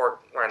hour before,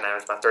 or no, it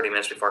was about 30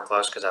 minutes before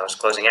close because I was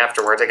closing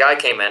afterwards. A guy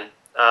came in.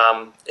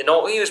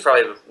 He was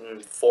probably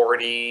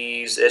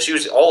 40s. He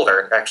was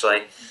older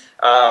actually,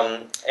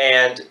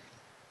 and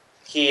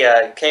he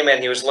came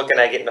in. He was looking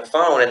at getting the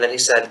phone, and then he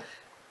said,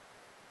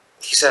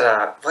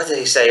 what did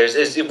he say? It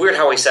was weird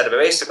how he said it, but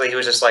basically he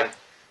was just like,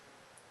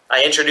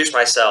 I introduced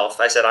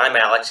myself. I said, I'm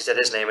Alex. He said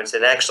his name, and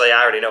said, actually,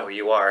 I already know who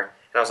you are.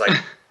 And I was like,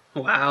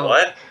 Wow.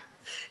 what?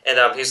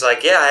 And he's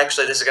like, yeah,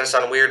 actually, this is gonna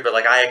sound weird, but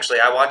like, I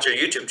watch your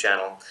YouTube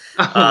channel.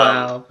 Oh Um,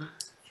 wow.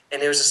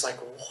 and it was just like,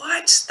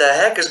 what the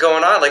heck is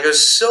going on? Like, it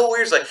was so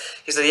weird. It's like,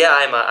 he said, yeah,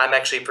 I'm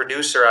actually a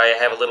producer. I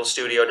have a little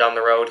studio down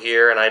the road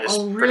here, and I Oh just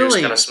produce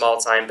kind of really? small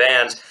time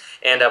bands.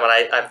 And when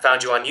I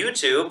found you on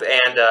YouTube,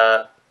 and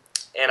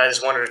I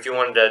just wondered if you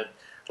wanted to,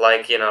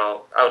 like,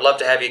 I would love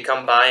to have you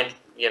come by,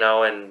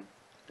 and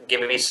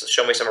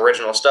show me some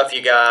original stuff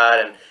you got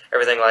and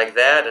everything like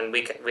that. And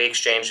we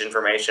exchanged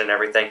information and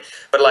everything.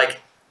 But like,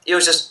 it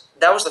was just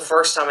that was the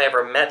first time I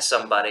ever met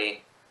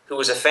somebody who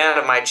was a fan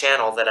of my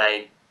channel that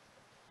I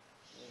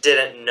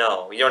didn't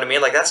know. You know what I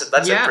mean? Like that's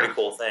a Yeah. pretty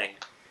cool thing.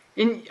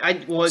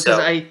 Because So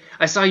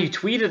I saw you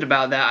tweeted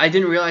about that. I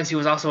didn't realize he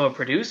was also a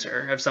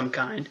producer of some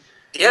kind.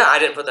 yeah, I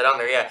didn't put that on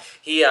there.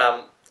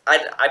 Yeah,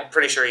 I'm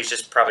pretty sure he's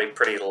just probably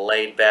pretty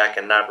laid back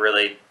and not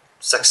really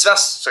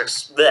successful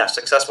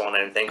in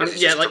anything because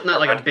he's Yeah, just like not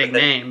like a big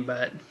name,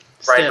 but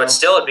right. still. But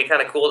still, it'd be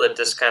kind of cool to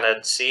just kind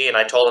of see. And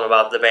I told him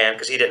about the band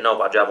because he didn't know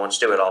about Jawbone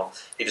Stew at all.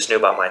 He just knew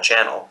about my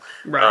channel.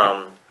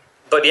 Right.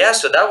 But yeah,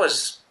 so that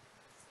was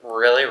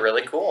really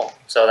really cool.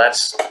 So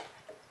that's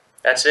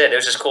it. It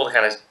was just cool to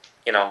kind of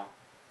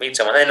meet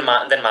someone. And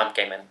then mom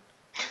came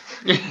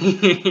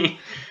in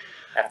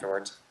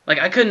afterwards. Like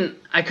I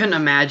couldn't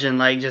imagine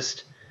like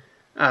just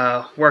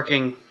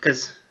working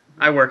because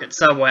I work at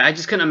Subway. I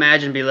just couldn't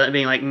imagine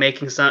being like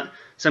making some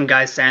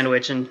guy's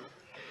sandwich and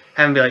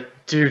having be like,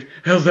 dude,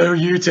 hello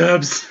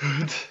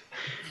YouTubes.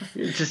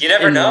 Just You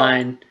never in know.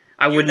 line.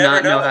 I You would never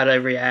not know know. how to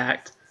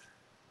react.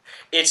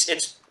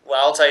 It's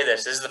well, I'll tell you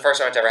this. This is the first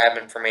time it's ever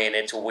happened for me, and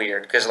it's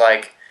weird because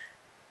like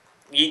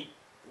you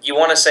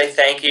want to say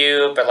thank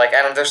you, but like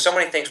I don't. There's so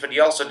many things, but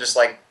you also just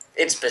like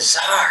it's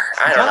bizarre.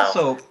 I It's don't know.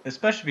 also,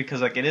 especially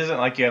because like it isn't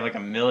like you have like a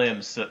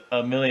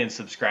million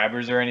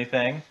subscribers or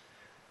anything.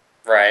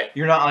 Right.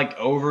 You're not like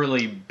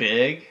overly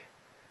big.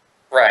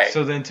 Right.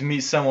 So then to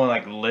meet someone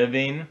like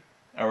living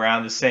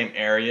around the same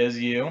area as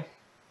you,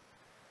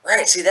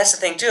 Right. See, that's the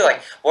thing too.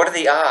 Like, what are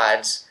the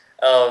odds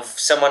of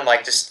someone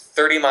like just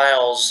 30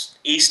 miles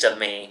east of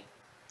me?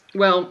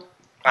 Well,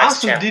 finds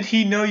also, the channel? did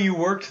he know you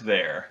worked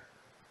there?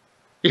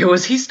 yeah,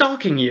 was he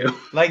stalking you?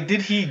 Like,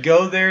 did he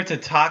go there to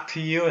talk to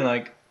you and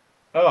like,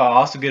 oh, I'll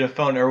also get a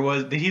phone,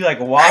 or did he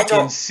like walk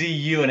don't- in, see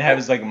you, and have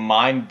his like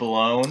mind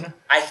blown?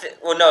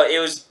 Well, no, it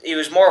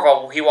was more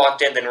of a he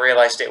walked in then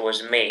realized it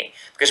was me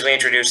because we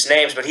introduced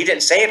names, but he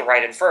didn't say it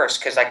right at first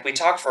because like we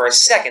talked for a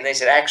second. They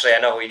said, "Actually, I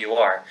know who you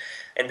are,"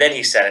 and then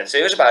he said it. So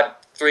it was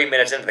about 3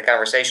 minutes into the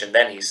conversation.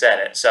 Then he said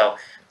it. So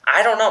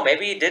I don't know.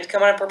 Maybe he did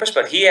come on purpose,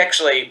 but he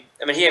actually,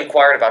 I mean, he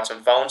inquired about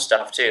some phone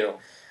stuff too.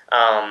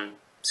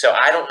 So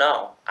I don't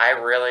know. I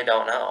really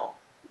don't know.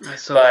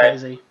 That's so But-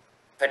 crazy.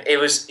 But it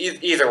was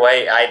either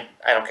way. I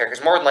don't care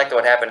because more than likely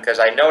what happened because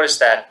I noticed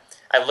that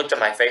I looked at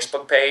my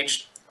Facebook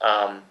page,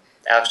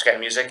 Alex Cat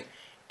Music,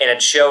 and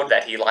it showed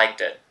that he liked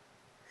it.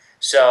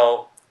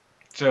 So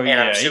So and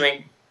yeah, I'm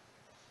assuming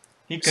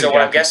he could so have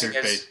what I'm got you guessing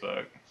through is-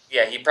 Facebook.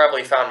 yeah, he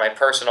probably found my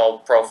personal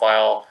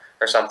profile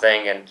or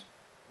something, and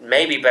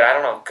maybe, but I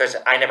don't know because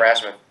I never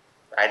asked him.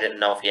 I didn't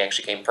know if he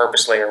actually came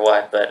purposely or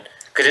what, but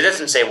because it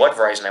doesn't say what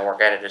Verizon I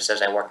work at, it just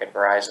says I work at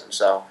Verizon.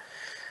 So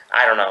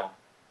I don't know.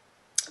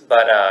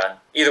 But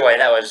either way,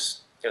 it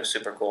was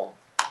super cool.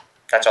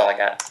 That's all I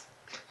got.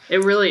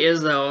 It really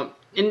is though,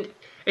 and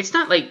it's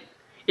not like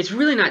it's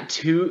really not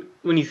too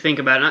when you think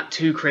about it, not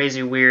too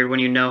crazy weird when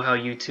you know how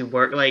YouTube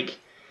works. Like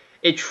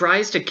it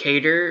tries to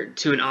cater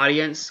to an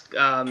audience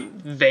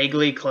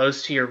vaguely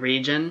close to your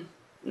region,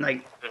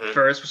 like Mhm.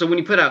 first. So when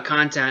you put out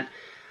content,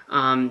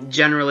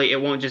 generally it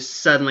won't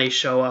just suddenly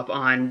show up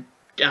on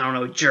I don't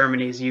know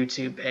Germany's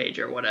YouTube page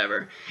or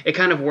whatever. It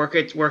kind of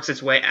works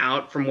its way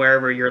out from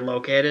wherever you're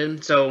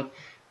located. So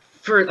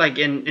for like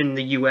in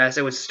the U.S.,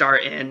 it would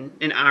start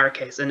in our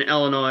case in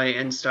Illinois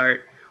and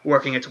start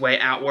working its way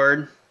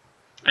outward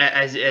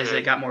as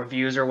it got more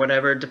views or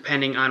whatever,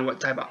 depending on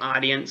what type of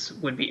audience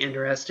would be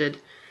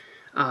interested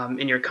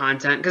in your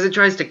content, because it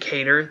tries to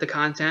cater the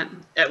content.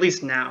 At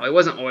least now, it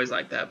wasn't always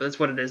like that, but that's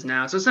what it is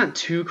now. So it's not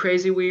too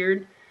crazy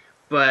weird,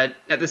 but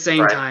at the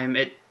same Right. time,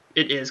 it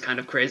is kind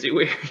of crazy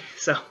weird.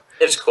 So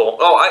It's cool.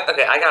 Oh,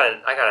 okay. I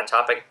got a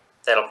topic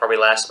that'll probably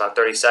last about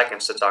 30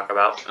 seconds to talk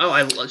about.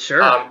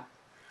 sure.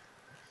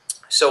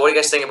 So what do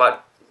you guys think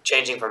about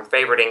changing from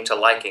favoriting to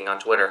liking on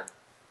Twitter?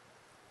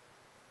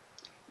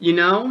 You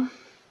know,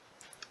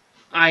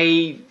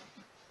 I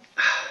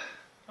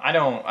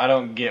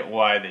don't get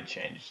why they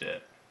changed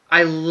it.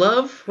 I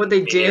love what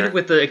they Me did neither.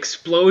 with the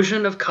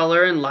explosion of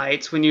color and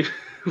lights when you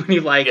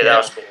like Yeah, it. that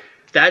was cool.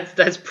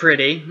 That's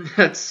pretty.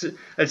 That's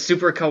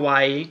super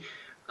kawaii.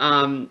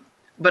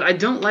 But I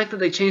don't like that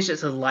they changed it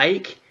to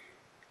like,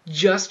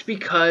 just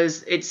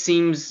because it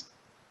seems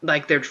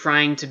like they're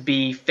trying to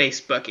be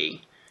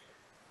Facebooky.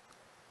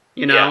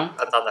 You know? Yeah,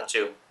 I thought that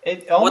too.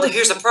 It Well, almost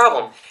here's the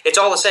problem. It's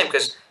all the same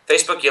because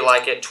Facebook, you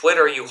like it.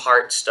 Twitter, you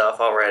heart stuff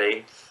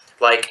already.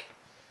 Like,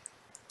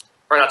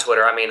 or not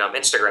Twitter. I mean,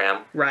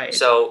 Instagram. Right.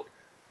 So,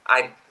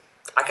 I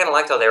kind of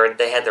liked how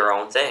they had their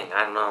own thing.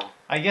 I don't know.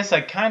 I guess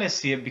I kind of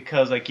see it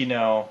because, like,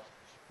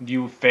 do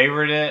you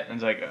favorite it?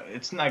 And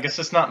it's like, I guess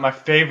it's not my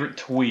favorite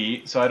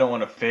tweet, so I don't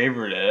want to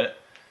favorite it.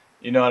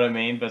 You know what I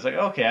mean? But it's like,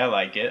 okay, I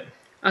like it.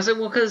 I was like,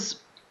 well, because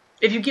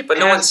if you get But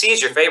past... no one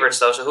sees your favorites,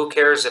 though, so who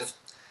cares if,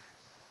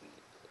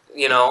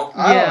 you know?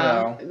 I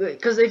don't know.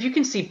 Because if you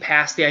can see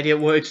past the idea,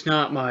 well, it's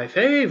not my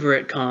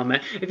favorite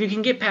comment. If you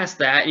can get past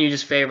that and you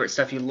just favorite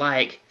stuff you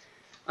like,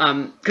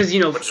 because,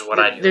 you know, Which is what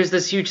I do. there's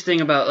this huge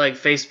thing about, like,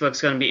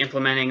 Facebook's going to be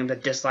implementing the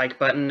dislike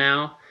button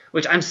now,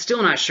 which I'm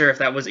still not sure if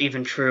that was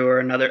even true or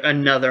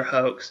another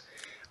hoax.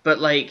 But,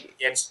 like,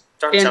 Yeah, it's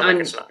starting to sound like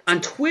it's not. on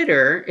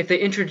Twitter, if they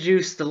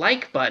introduce the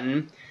like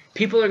button,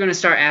 people are going to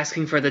start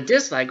asking for the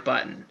dislike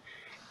button.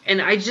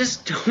 And I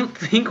just don't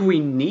think we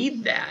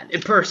need that,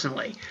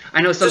 personally.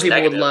 I know some Just people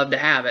negative. would love to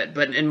have it,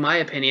 but in my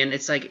opinion,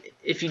 it's like,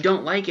 if you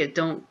don't like it,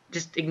 don't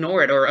just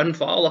ignore it or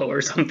unfollow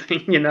or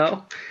something, you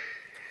know?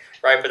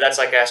 Right, but that's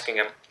like asking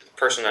a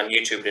person on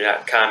YouTube to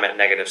not comment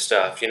negative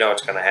stuff. You know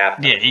what's going to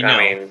happen. Yeah, you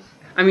know.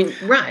 I mean,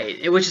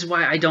 right, which is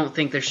why I don't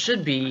think there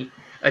should be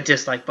a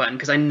dislike button,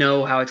 because I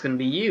know how it's going to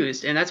be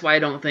used. And that's why I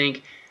don't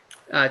think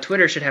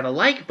Twitter should have a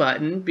like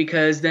button,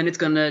 because then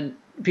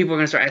people are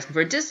going to start asking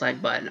for a dislike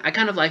button. I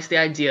kind of like the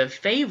idea of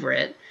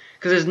favorite,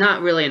 because there's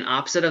not really an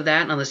opposite of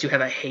that unless you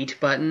have a hate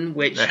button,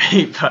 which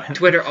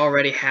Twitter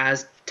already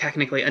has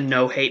technically a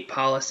no-hate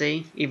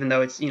policy, even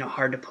though it's, you know,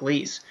 hard to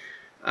police.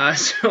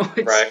 So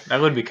it's... Right. That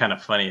would be kind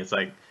of funny. It's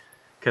like,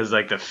 because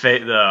like the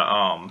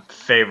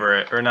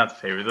favorite, or not the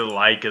favorite, the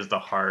like is the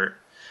heart.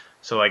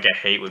 So like a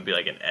hate would be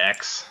like an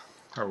X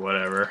or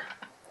whatever.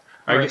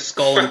 Or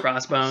skull and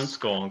crossbones.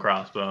 Skull and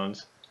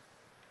crossbones.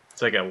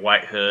 It's like a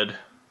white hood.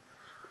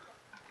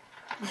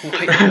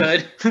 White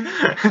hood.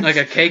 Like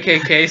a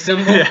KKK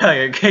symbol. Yeah,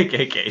 like a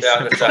KKK Yeah,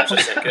 symbol. that's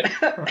actually thinking.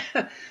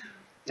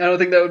 I don't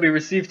think that would be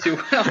received too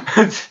well.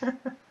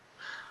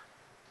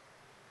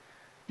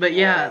 But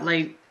yeah,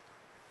 like,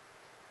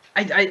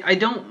 I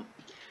don't...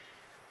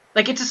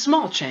 Like, it's a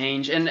small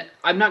change, and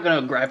I'm not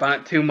going to gripe on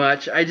it too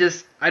much. I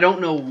don't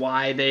know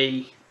why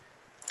they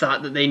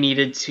thought that they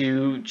needed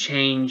to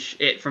change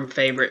it from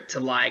favorite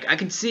to like. I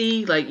could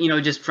see, like, you know,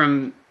 just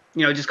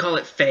call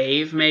it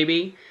fave,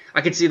 maybe.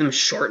 I could see them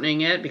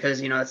shortening it,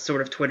 because, you know, that's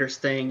sort of Twitter's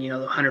thing, you know,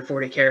 the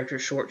 140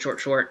 characters, short.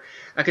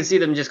 I could see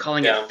them just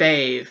calling it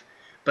fave,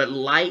 but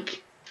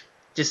like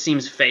just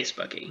seems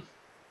Facebooky.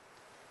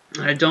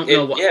 I don't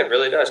know why. Yeah, it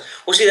really does.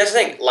 Well, see, that's the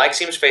thing. Like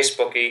seems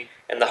Facebooky,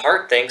 and the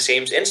heart thing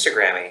seems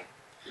Instagram-y.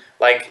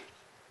 Like...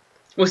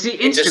 Well, see,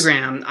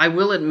 Instagram, I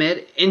will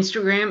admit,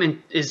 Instagram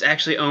is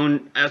actually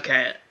owned...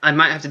 Okay, I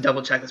might have to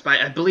double-check this,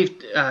 but I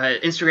believe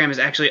Instagram is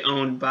actually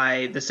owned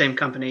by the same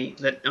company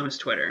that owns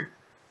Twitter.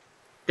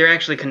 They're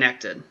actually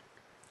connected.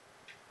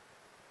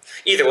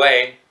 Either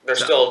way, they're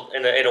still,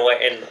 in a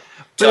way,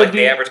 to like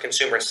the average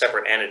consumer,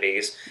 separate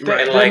entities.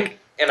 Right.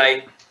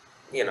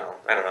 You know,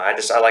 I don't know.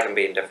 I like them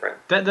being different.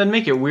 That'd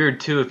make it weird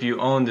too if you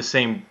own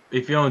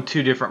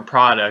two different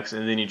products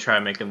and then you try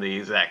to make them the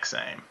exact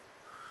same.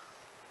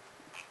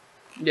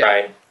 Yeah.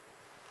 Right.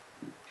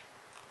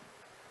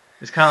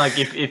 It's kind of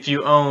like if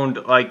you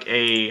owned like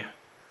a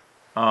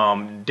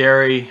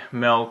dairy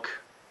milk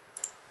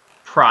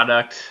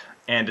product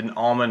and an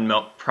almond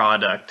milk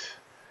product,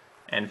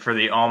 and for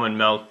the almond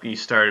milk you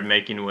started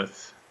making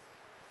with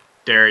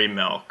dairy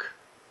milk.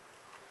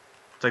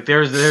 It's like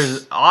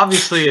there's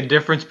obviously a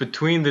difference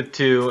between the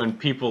two, and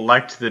people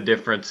liked the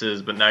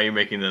differences, but now you're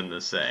making them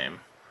the same.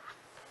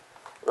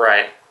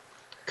 Right.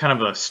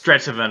 Kind of a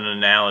stretch of an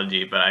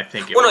analogy, but I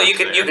think it Well, no,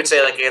 works you could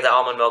say like you get the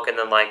almond milk and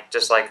then like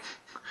just like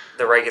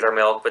the regular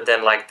milk, but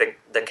then like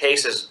the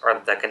cases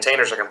or the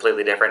containers are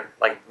completely different.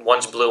 Like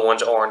one's blue,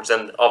 one's orange,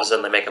 then all of a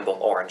sudden they make them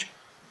both orange.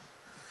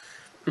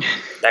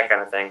 That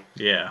kind of thing.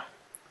 Yeah.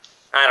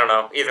 I don't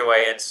know. Either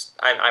way,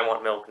 I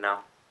want milk now.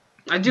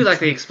 I do like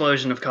the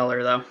explosion of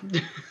color, though.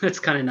 That's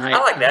kind of nice. I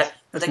like that.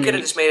 But That's they could have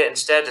neat. just made it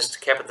instead, just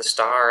kept it the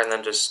star, and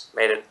then just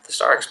made it the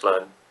star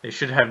explode. They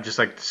should have just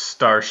like the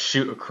star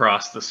shoot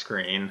across the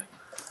screen.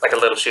 Like a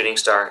little shooting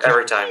star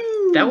every time.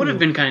 That would have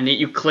been kind of neat.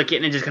 You click it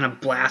and it just kind of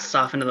blasts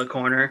off into the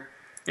corner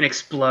and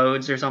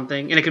explodes or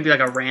something. And it could be like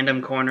a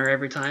random corner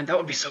every time. That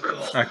would be so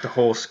cool. Like the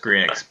whole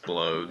screen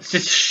explodes.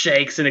 Just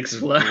shakes and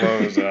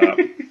explodes. Blows up.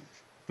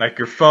 Like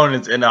your phone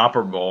is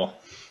inoperable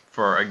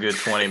for a good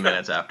 20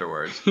 minutes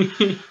afterwards.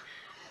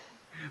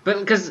 But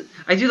because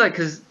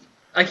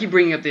I keep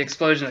bringing up the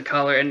explosion of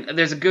color, and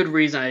there's a good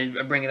reason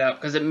I bring it up,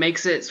 because it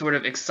makes it sort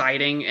of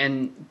exciting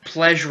and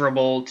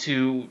pleasurable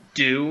to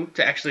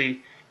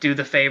actually do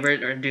the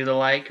favorite or do the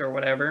like or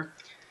whatever.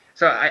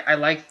 So I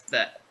like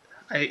that.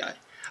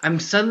 I'm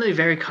suddenly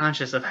very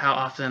conscious of how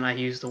often I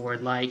use the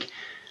word like,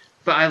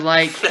 but I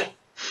like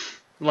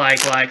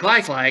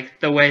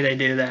the way they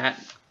do that.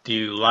 Do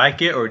you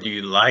like it or do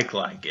you like it?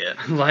 like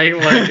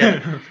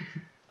it.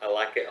 I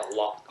like it a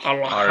lot. I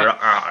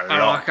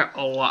like it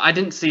a lot. I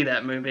didn't see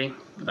that movie.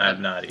 I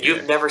have not either.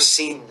 You've never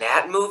seen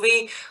that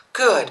movie?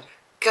 Good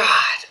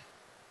God.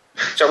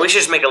 So we should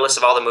just make a list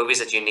of all the movies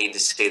that you need to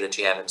see that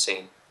you haven't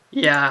seen.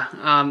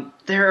 Yeah,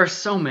 there are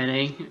so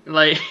many.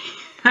 Like,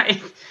 I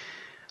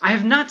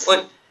have not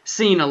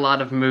seen a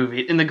lot of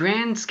movies. In the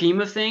grand scheme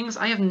of things,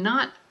 I have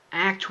not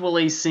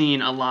actually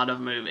seen a lot of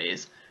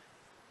movies.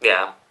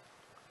 Yeah.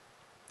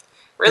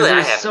 Really, I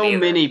there's haven't so either.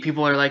 many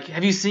people are like,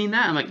 have you seen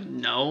that? I'm like,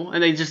 no.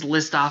 And they just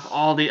list off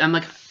all the... I'm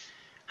like,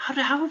 how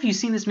have you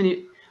seen this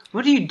many...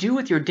 What do you do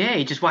with your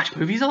day? Just watch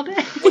movies all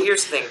day? Well,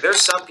 here's the thing.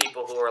 There's some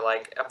people who are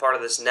like a part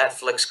of this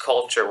Netflix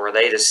culture where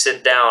they just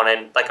sit down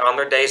and like on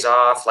their days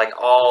off, like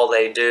all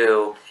they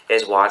do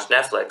is watch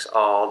Netflix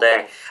all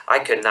day. I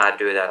could not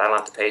do that. I don't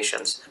have the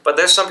patience. But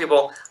there's some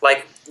people,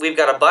 like we've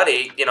got a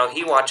buddy, you know,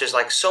 he watches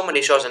like so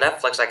many shows on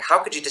Netflix. Like, how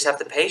could you just have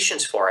the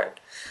patience for it?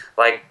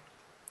 Like,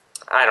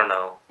 I don't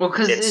know. Well,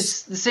 because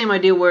it's the same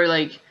idea where,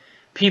 like,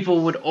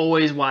 people would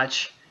always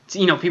watch...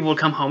 You know, people would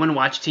come home and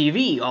watch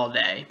TV all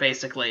day,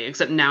 basically.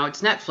 Except now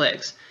it's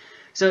Netflix.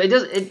 So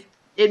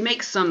it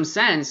makes some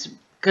sense,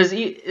 because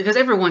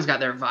everyone's got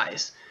their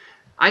vice.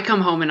 I come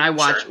home and I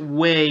watch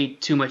way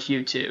too much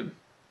YouTube.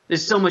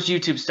 There's so much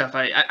YouTube stuff.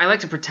 I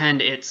like to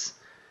pretend it's,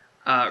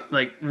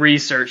 like,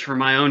 research for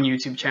my own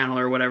YouTube channel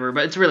or whatever,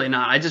 but it's really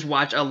not. I just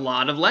watch a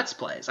lot of Let's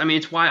Plays. I mean,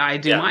 it's why I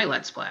do my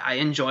Let's Play. I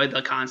enjoy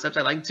the concept.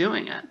 I like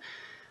doing it.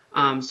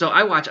 So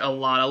I watch a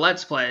lot of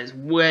Let's Plays,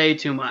 way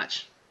too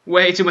much.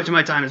 Way too much of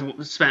my time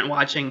is spent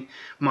watching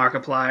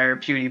Markiplier,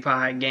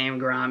 PewDiePie, Game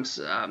Grumps,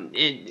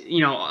 you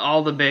know,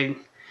 all the big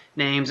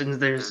names, and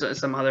there's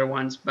some other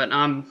ones, but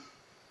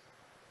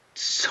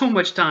so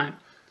much time.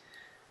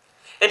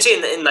 And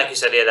see, and like you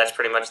said, yeah,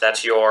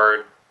 that's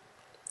your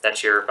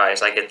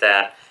advice. I get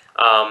that.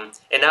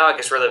 And now I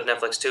guess really with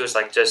Netflix too, it's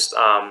like just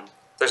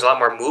there's a lot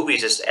more movies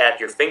just at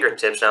your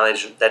fingertips now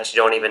that you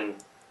don't even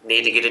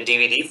need to get a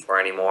DVD for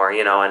anymore,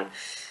 you know, and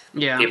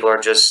people are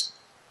just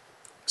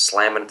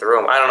slamming through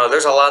them. I don't know.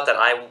 There's a lot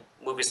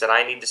movies that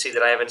I need to see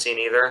that I haven't seen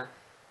either.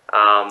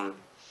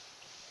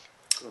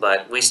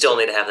 But we still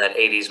need to have that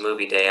 80s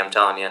movie day, I'm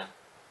telling you.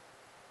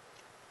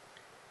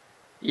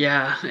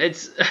 Yeah,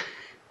 it's...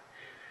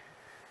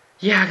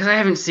 yeah, because I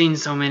haven't seen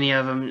so many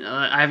of them.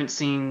 I haven't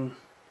seen...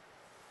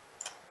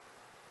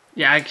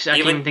 Yeah, I can't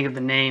even think of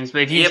the names.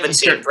 But if you haven't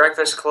seen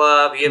Breakfast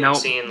Club, you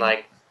haven't seen,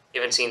 like... You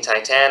haven't seen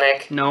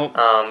Titanic. Nope.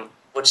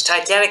 Which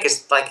Titanic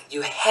is, like,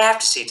 you have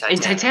to see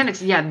Titanic. And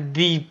Titanic's, yeah,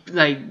 the,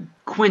 like,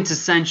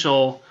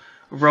 quintessential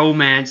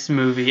romance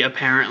movie,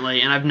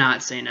 apparently, and I've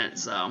not seen it,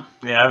 so...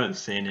 Yeah, I haven't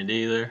seen it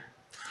either.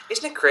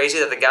 Isn't it crazy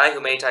that the guy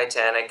who made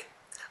Titanic,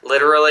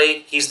 literally,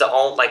 he's the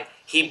only, like,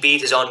 he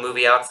beat his own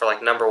movie out for, like,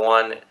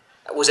 #1.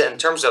 Was it in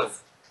terms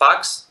of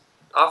box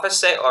office,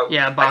 say? Or,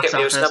 yeah, box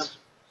office.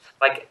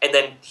 Like, and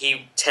then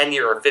 10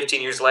 years or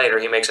 15 years later,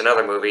 he makes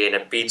another movie, and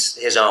it beats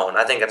his own.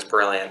 I think that's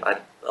brilliant.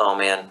 Oh,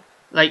 man.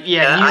 Like,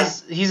 yeah,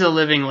 he's a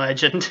living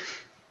legend.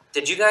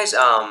 Did you guys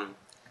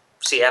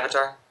see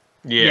Avatar?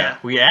 Yeah,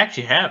 we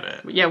actually have it.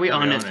 Yeah, we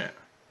own it.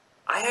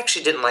 I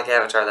actually didn't like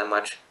Avatar that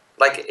much.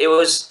 Like,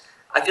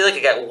 I feel like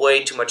it got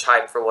way too much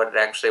hype for what it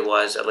actually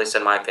was, at least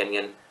in my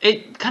opinion.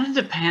 It kind of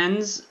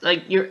depends.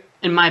 Like,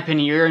 in my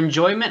opinion, your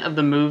enjoyment of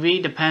the movie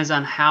depends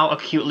on how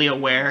acutely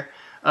aware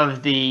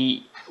of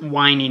the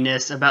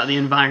whininess about the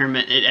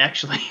environment it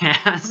actually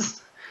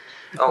has.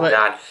 Oh,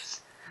 God.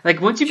 Like,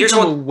 once you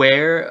become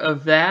aware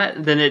of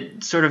that, then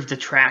it sort of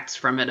detracts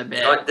from it a bit.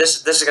 You know what?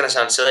 This is going to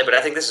sound silly, but I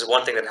think this is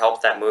one thing that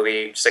helped that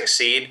movie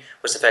succeed,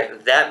 was the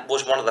fact that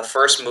was one of the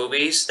first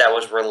movies that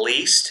was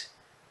released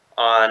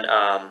on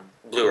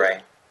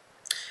Blu-ray.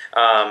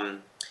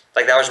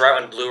 Like, that was right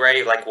when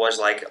Blu-ray was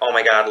like, oh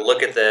my God,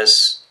 look at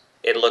this.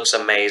 It looks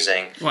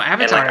amazing. Well,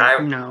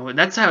 Avatar, no,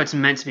 that's how it's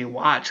meant to be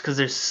watched, because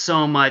there's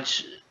so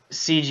much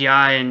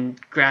CGI and,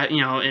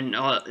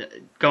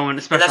 going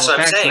to special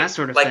effects and that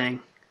sort of thing.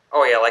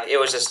 Oh yeah, like it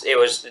was,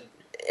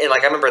 and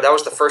like I remember that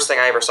was the first thing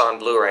I ever saw on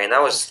Blu-ray, and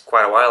that was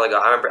quite a while ago.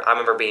 I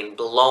remember being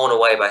blown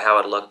away by how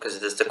it looked, because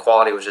the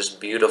quality was just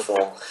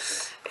beautiful,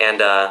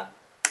 and I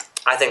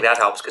think that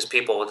helps, because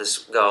people would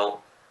just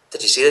go,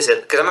 "Did you see this?"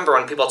 Because I remember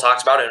when people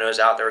talked about it and it was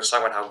out, they were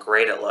talking about how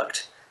great it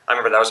looked. I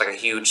remember that was like a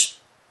huge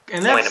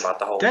point about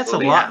the whole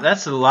movie.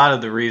 That's a lot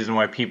of the reason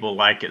why people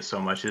like it so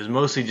much, is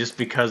mostly just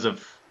because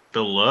of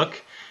the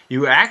look.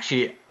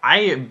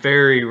 I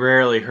very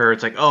rarely heard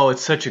it's like, oh,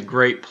 it's such a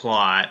great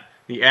plot.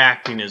 The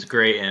acting is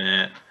great in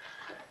it.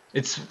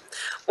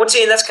 Well,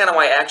 see, and that's kind of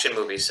why action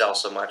movies sell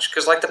so much.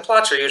 Because, like, the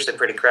plots are usually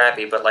pretty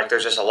crappy, but, like,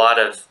 there's just a lot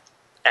of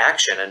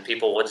action, and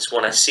people would just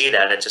want to see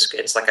that.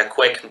 It's like a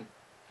quick...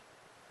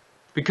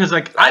 Because,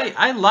 like,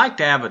 I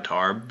liked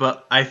Avatar,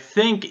 but I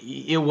think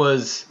it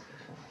was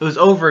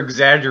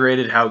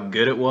over-exaggerated how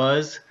good it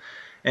was.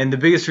 And the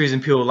biggest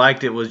reason people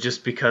liked it was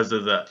just because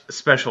of the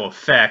special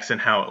effects and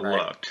how it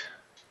looked,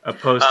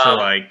 opposed to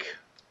like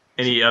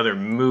any other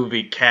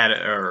movie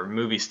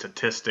movie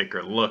statistic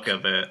or look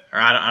of it. Or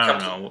I don't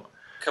know.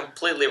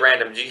 Completely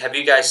random. Have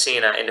you guys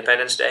seen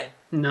Independence Day?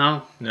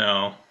 No.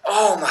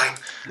 Oh my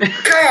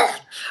God!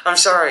 I'm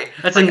sorry.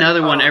 That's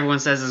another one everyone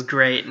says is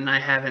great, and I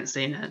haven't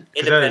seen it.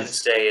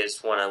 Independence Day is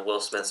one of Will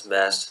Smith's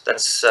best.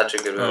 That's such a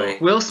good movie.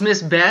 Will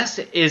Smith's best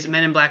is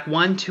Men in Black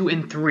 1, 2,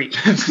 and 3.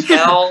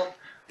 Hell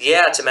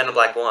yeah, to Men in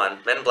Black 1.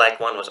 Men in Black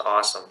 1 was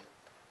awesome.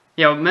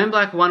 Yeah, Men in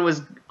Black 1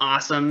 was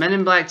awesome. Men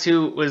in Black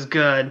 2 was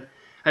good.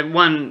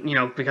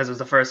 1, because it was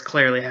the first,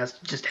 clearly has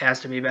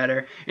to be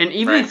better. And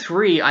even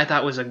 3, I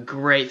thought was a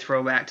great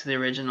throwback to the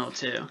original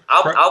too.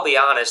 I'll be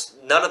honest,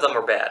 none of them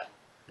are bad.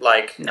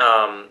 Like,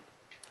 No.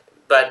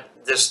 but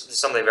there's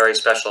something very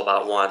special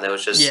about 1 that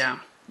was just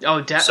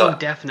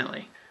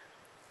Definitely.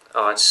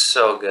 Oh, it's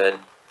so good.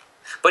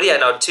 But yeah,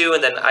 no, 2,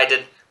 and then I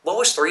did. What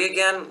was 3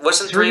 again?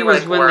 Wasn't 3 3 was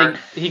like when where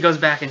he goes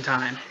back in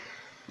time.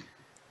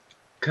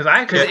 Because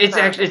It's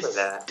I actually remember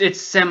that. it's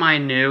semi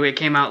new. It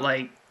came out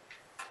like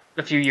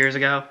a few years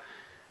ago.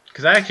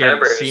 Because I actually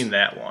haven't remember seen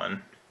that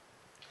one.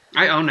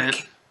 I own it.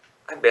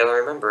 I barely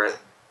remember it.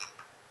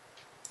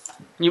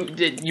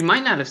 You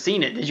might not have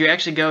seen it. Did you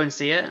actually go and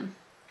see it?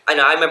 I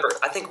know. I remember.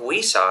 I think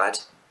we saw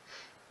it.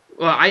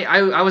 Well,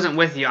 I wasn't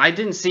with you. I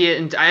didn't see it,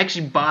 and I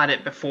actually bought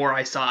it before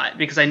I saw it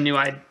because I knew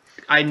I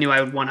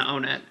would want to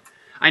own it.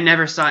 I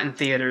never saw it in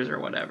theaters or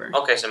whatever.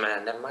 Okay, so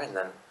man, never mind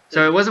then.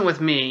 So it wasn't with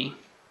me.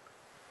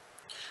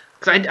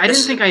 Because I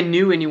didn't think I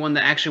knew anyone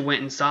that actually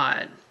went and saw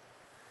it.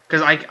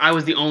 Because I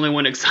was the only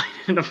one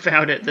excited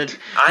about it.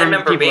 I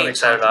remember being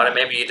excited about it.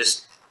 Maybe you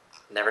just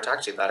never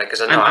talked to me about it.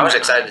 Because I was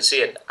excited to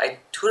see it.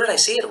 Who did I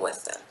see it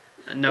with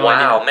then? No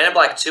idea. Wow, Men in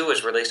Black 2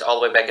 was released all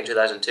the way back in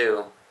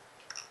 2002.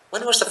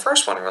 When was the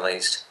first one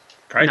released?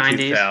 Probably 90s.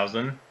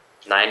 2000.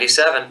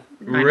 97.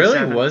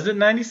 Really? Was it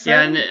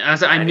 97? Yeah,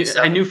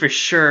 I knew for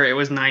sure it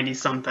was 90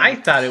 something. I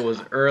thought it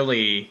was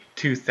early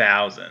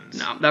 2000s.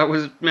 No, that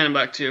was Men in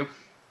Black 2.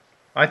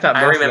 I thought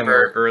most of them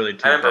were early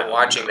 2000s. I remember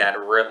watching that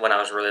when I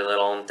was really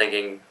little and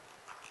thinking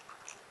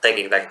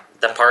like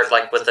the part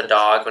like with the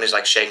dog when he's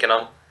like shaking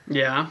him.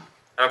 Yeah.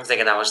 I remember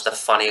thinking that was the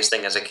funniest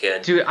thing as a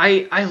kid. Dude,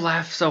 I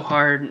laugh so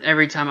hard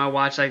every time I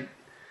watch like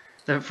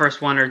the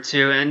first 1 or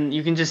 2, and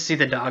you can just see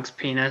the dog's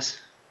penis.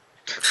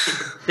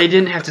 They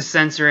didn't have to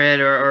censor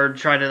it or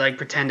try to like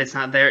pretend it's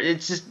not there.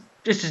 It's just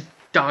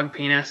dog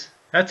penis.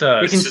 That's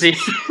You can see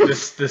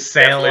the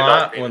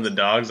Sandlot when the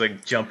dog's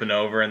like jumping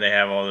over and they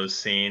have all those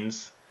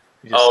scenes.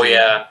 Oh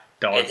yeah,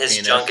 dog and his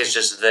penis. junk is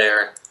just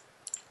there.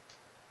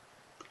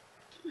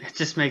 It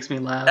just makes me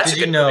laugh. That's Did a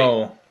you good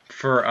know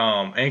for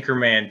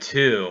Anchorman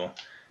 2,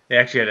 they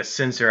actually had to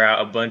censor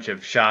out a bunch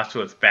of shots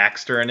with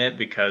Baxter in it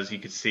because you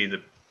could see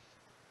the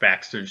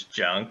Baxter's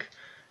junk,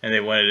 and they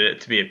wanted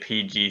it to be a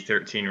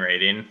PG-13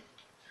 rating.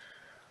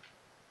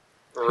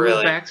 Really?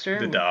 Who's Baxter?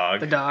 The dog.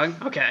 The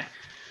dog? Okay.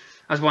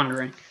 I was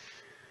wondering.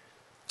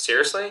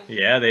 Seriously?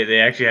 Yeah, they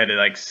actually had to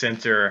like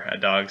censor a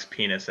dog's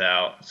penis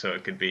out so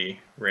it could be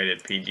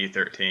rated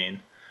PG-13.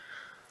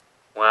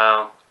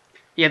 Wow.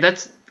 Yeah,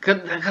 that's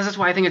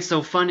why I think it's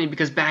so funny,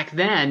 because back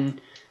then,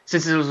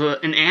 since it was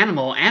an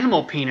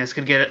animal penis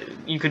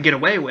you could get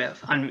away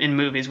with in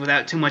movies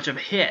without too much of a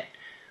hit.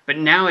 But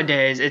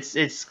nowadays,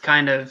 it's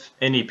kind of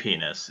Any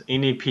penis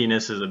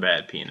is a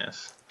bad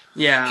penis.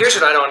 yeah. Here's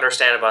what I don't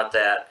understand about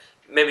that.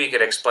 Maybe you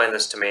could explain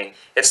this to me.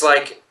 It's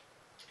like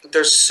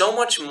there's so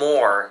much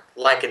more,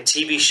 like in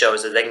TV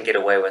shows, that they can get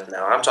away with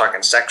now. I'm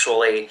talking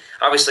sexually.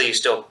 Obviously, you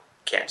still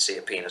can't see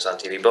a penis on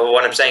TV. But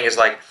what I'm saying is,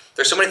 like,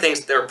 there's so many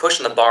things they're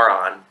pushing the bar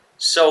on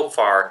so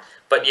far,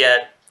 but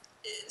yet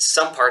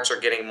some parts are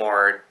getting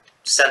more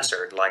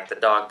censored, like the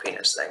dog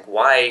penis thing.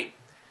 Why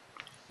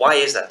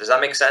is that? Does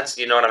that make sense?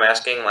 Do you know what I'm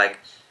asking? Like,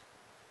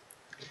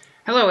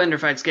 Hello,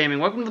 Enderfights Gaming.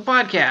 Welcome to the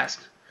podcast.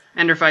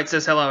 Enderfight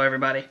says hello,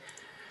 everybody.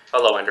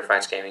 hello,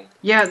 Enderfights Gaming.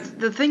 Yeah,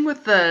 the thing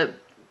with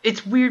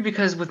it's weird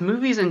because with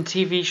movies and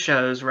TV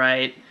shows,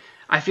 right,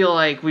 I feel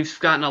like we've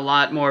gotten a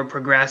lot more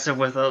progressive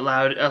with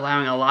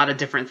allowing a lot of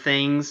different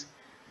things,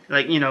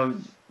 like,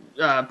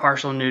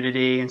 partial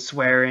nudity and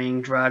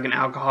swearing, drug and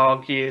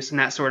alcohol use and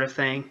that sort of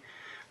thing.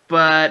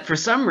 But for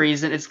some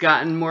reason, it's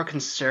gotten more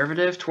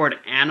conservative toward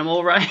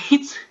animal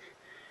rights,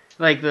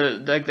 like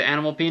the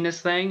animal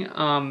penis thing.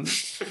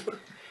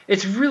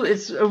 It's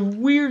a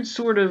weird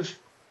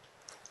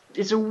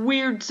it's a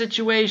weird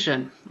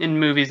situation in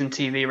movies and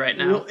TV right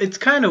now. Well, it's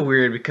kind of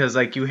weird because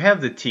like you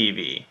have the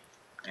TV,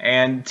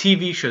 and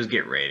TV shows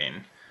get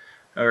rated,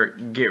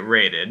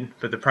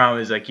 but the problem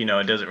is like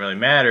it doesn't really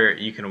matter.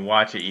 You can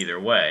watch it either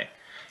way.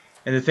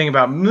 And the thing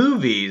about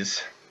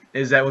movies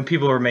is that when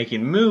people are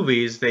making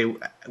movies, they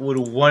would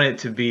want it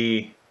to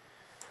be.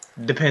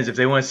 Depends if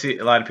they want to see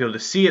a lot of people to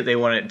see it, they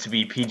want it to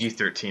be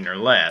PG-13 or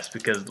less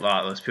because a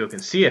lot less people can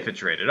see if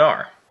it's rated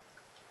R.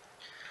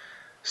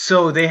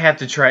 So they have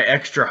to try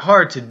extra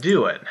hard to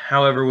do it.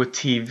 However, with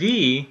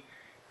TV,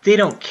 they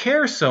don't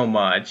care so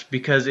much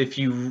because if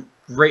you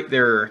rate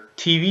their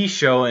TV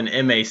show in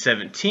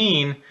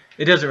MA-17,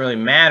 it doesn't really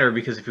matter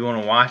because if you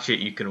want to watch it,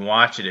 you can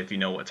watch it if you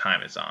know what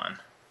time it's on.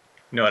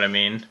 You know what I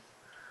mean?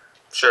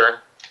 Sure.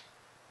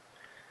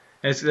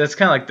 That's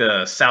kind of like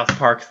the South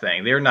Park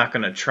thing. They're not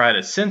going to try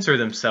to censor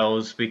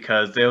themselves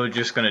because they're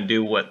just going to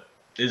do what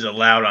is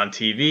allowed on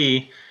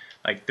TV,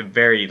 like the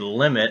very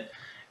limit.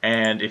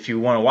 And if you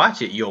want to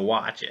watch it, you'll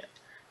watch it.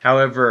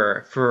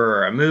 However,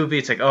 for a movie,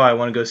 it's like, oh, I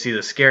want to go see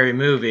the scary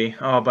movie.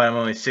 Oh, but I'm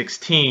only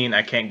 16.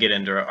 I can't get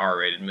into an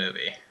R-rated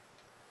movie.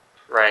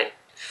 Right.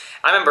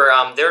 I remember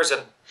there's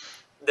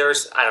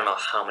I don't know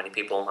how many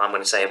people. I'm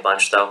going to say a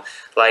bunch though.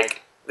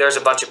 Like there's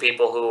a bunch of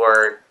people who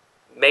are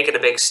making a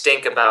big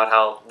stink about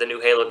how the new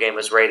Halo game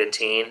is rated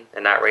teen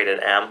and not rated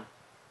M.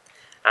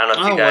 I don't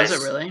know if you guys.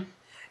 Was it really?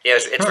 Yeah,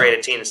 it's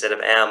rated teen instead of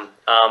M.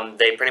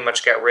 They pretty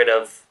much got rid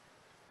of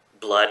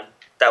blood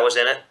that was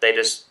in it. They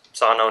just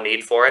saw no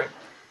need for it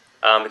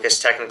because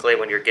technically,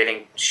 when you're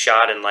getting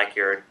shot in like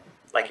your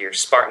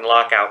Spartan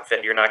Lock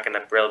outfit, you're not going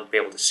to really be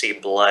able to see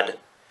blood.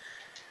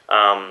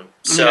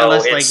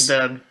 Unless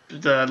like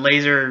the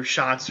laser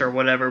shots or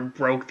whatever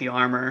broke the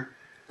armor.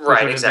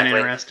 Right, exactly.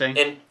 Interesting.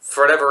 And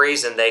for whatever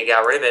reason, they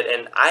got rid of it,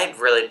 and I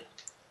really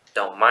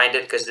don't mind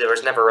it because there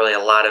was never really a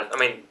lot of. I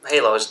mean,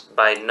 Halo is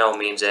by no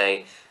means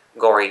a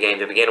gory game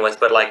to begin with,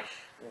 but like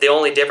the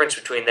only difference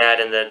between that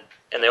and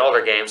the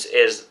older games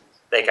is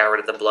they got rid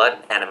of the blood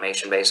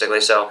animation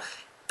basically. So,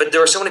 but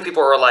there were so many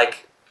people who were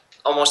like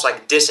almost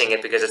like dissing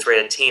it because it's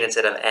rated teen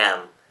instead of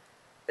M.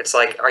 It's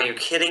like, are you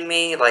kidding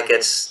me? Like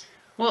it's.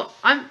 Well,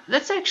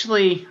 that's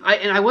actually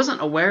I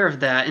wasn't aware of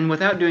that, and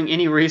without doing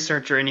any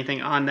research or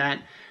anything on that,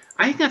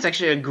 I think that's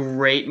actually a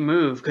great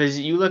move because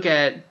if you look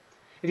at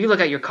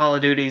your Call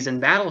of Duties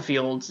and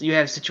Battlefields, you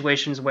have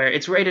situations where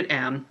it's rated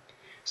M,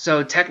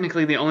 so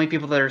technically the only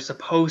people that are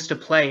supposed to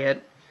play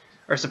it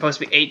are supposed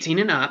to be 18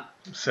 and up.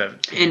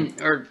 17.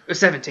 Or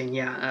 17,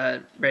 yeah.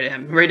 Rated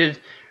M.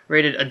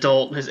 Rated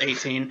adult is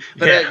 18.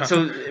 But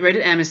so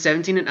rated M is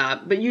 17 and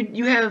up. But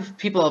you have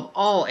people of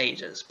all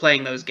ages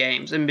playing those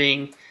games and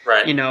being,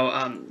 right.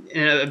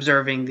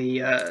 Observing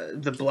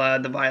the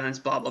blood, the violence,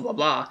 blah, blah, blah,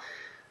 blah.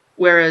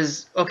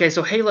 Whereas, okay,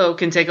 so Halo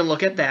can take a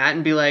look at that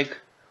and be like,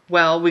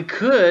 well, we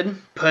could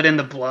put in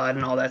the blood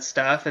and all that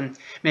stuff and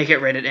make it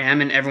rated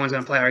M and everyone's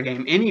going to play our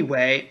game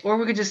anyway. Or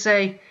we could just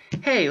say,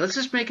 hey, let's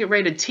just make it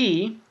rated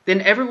T.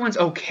 Then everyone's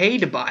okay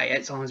to buy it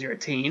as long as you're a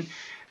teen.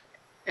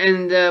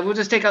 And we'll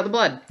just take out the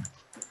blood.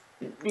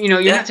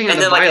 You're not taking out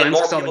the violence. And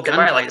more people can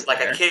buy it.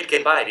 Like a kid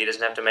can buy it. He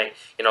doesn't have to make,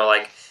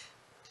 like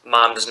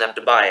mom doesn't have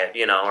to buy it,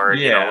 or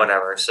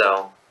whatever.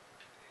 So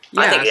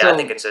I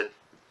think it's a.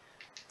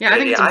 Yeah, I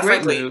think it's a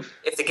great move.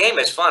 If the game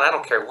is fun, I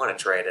don't care when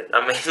it's rated. I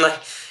mean, like,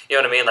 you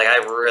know what I mean? Like, I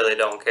really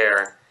don't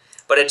care.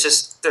 But it's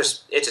just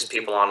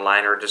people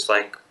online who are just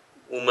like,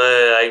 well,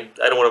 man,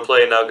 I don't want to play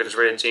it now because it's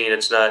rated teen.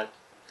 It's not.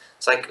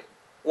 It's like,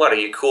 what, are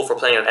you cool for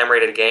playing an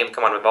M-rated game?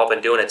 Come on, we've all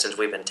been doing it since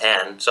we've been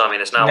 10. So, I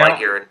mean, it's not like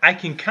you're... I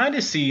can kind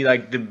of see,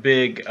 like, the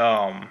big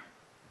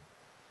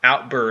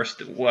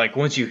outburst, like,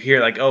 once you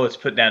hear, like, oh, it's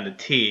put down to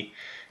T.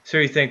 So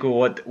you think,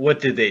 well, what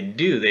did they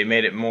do? They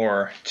made it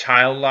more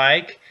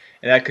childlike.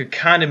 And that could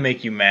kind of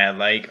make you mad.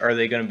 Like, are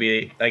they going to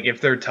be, like,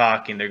 if they're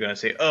talking, they're going to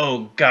say,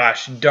 oh,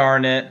 gosh,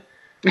 darn it,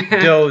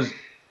 those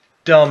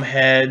dumb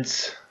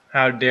heads,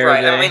 how dare they?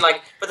 Right, I mean,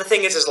 like, but the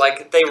thing is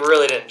like, they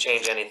really didn't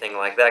change anything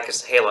like that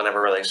because Halo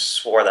never really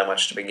swore that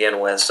much to begin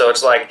with. So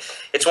it's like,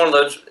 it's one of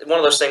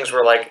those things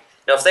where, like,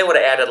 if they would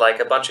have added, like,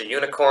 a bunch of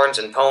unicorns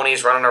and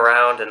ponies running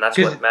around, and that's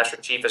what Master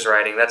Chief is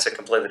writing, that's a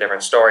completely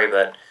different story,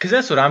 but... Because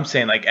that's what I'm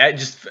saying, like,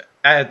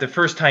 at the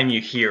first time you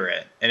hear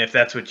it, and if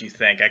that's what you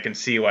think, I can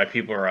see why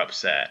people are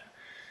upset.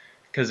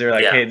 Because they're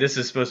like, hey, this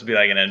is supposed to be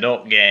like an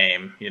adult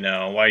game,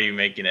 why are you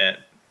making it...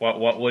 Why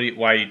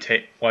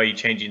are you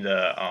changing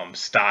the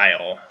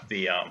style?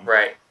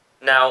 Right.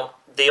 Now,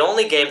 the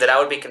only game that I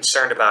would be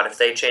concerned about if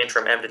they changed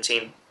from M to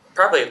teen,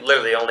 probably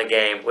literally the only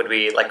game, would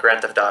be, like,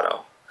 Grand Theft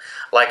Auto.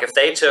 Like, if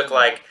they took,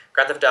 like,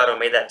 Grand Theft Auto and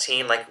made that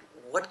teen, like,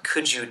 what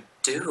could you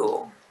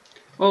do?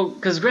 Well,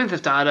 because Grand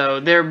Theft Auto,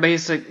 their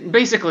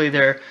basically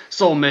their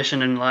sole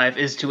mission in life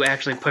is to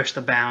actually push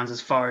the bounds as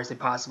far as they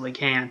possibly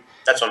can.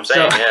 That's what I'm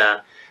saying,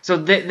 yeah. So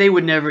they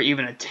would never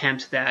even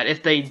attempt that.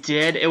 If they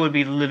did, it would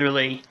be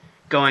literally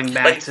going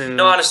back to...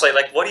 No, honestly,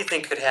 like, what do you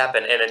think could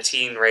happen in a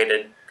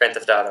teen-rated Grand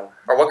Theft Auto?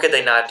 Or what could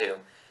they not do?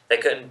 They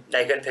couldn't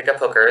pick up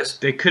hookers.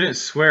 They couldn't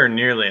swear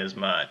nearly as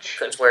much.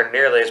 Couldn't swear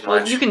nearly as much.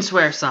 Well, you can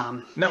swear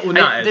some. No,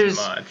 not as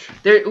much.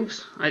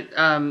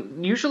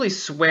 Usually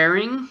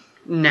swearing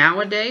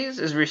nowadays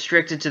is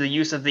restricted to the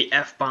use of the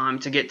F-bomb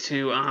to get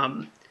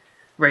to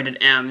rated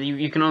M.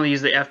 You can only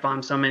use the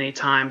F-bomb so many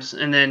times,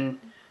 and then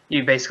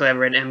you basically have a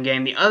rated M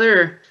game. The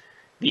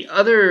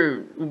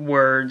other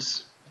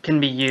words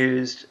can be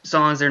used so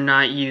long as they're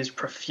not used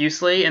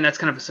profusely, and that's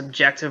kind of a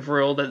subjective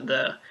rule that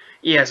the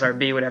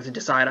ESRB would have to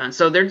decide on.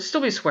 So there'd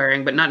still be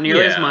swearing, but not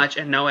nearly as much,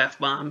 and no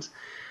F-bombs.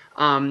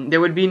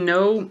 There would be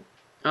no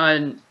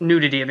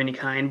nudity of any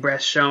kind,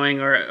 breast showing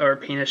or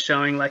penis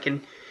showing like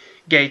in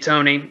Gay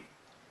Tony.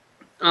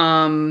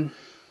 And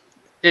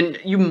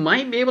you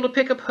might be able to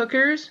pick up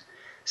hookers,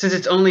 since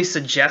it's only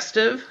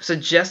suggestive.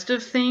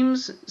 Suggestive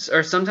themes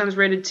are sometimes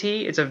rated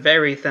T. It's a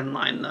very thin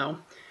line, though.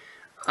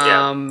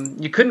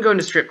 You couldn't go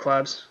into strip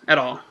clubs at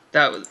all.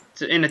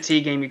 In a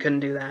T game, you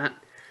couldn't do that.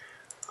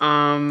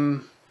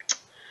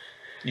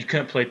 You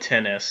couldn't play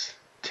tennis.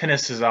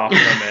 Tennis is off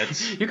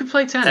limits. You could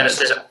play tennis.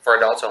 Tennis is for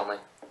adults only.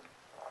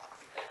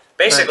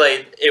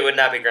 Basically, it would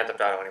not be Grand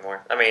Theft Auto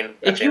anymore. I mean,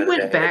 if you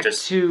went back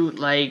to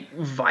like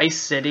Vice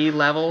City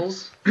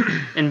levels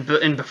and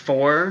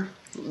before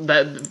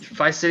that,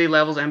 Vice City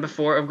levels and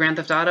before of Grand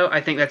Theft Auto,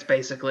 I think that's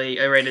basically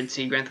a rated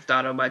C Grand Theft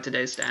Auto by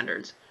today's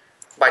standards.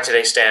 By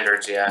today's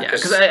standards, yeah. Yeah,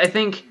 because I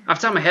think off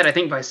the top of my head, I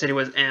think Vice City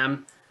was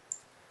M.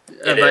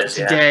 But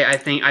today, I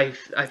think I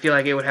feel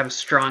like it would have a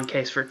strong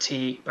case for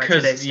T by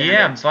today's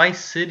standards.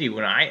 Vice City,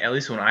 at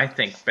least when I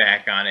think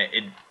back on it,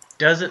 it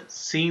doesn't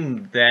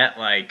seem that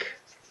like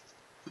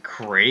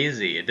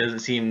crazy. It doesn't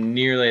seem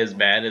nearly as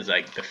bad as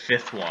like the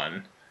 5th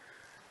one.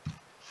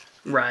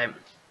 Right.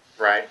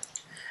 Right.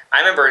 I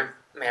remember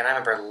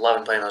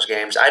loving playing those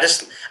games. I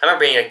remember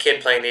being a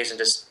kid playing these and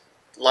just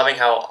loving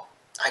how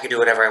I could do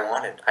whatever I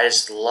wanted. I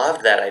just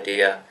loved that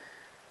idea,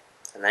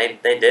 and they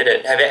did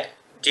it.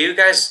 Do you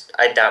guys?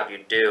 I doubt you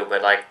do,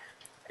 but like,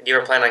 do you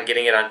ever plan on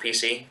getting it on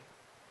PC?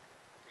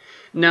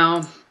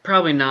 No,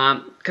 probably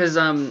not. Because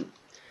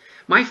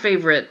my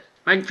favorite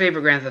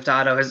Grand Theft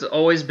Auto has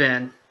always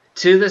been,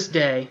 to this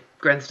day,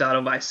 Grand Theft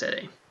Auto Vice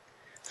City.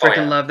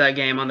 Freaking love that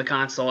game on the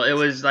console. It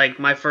was like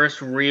my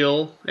first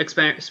real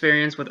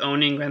experience with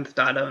owning Grand Theft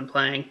Auto and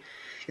playing.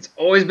 It's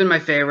always been my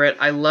favorite.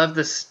 I love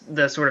the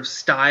sort of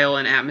style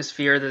and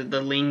atmosphere,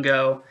 the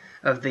lingo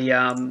of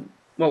the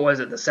what was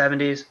it, the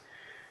 70s?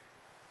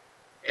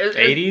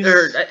 80s?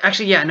 Or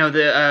actually, yeah, no,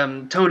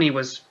 the Tony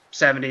was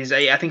 70s.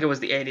 I think it was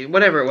the 80s.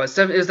 Whatever it was.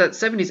 It was that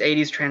 70s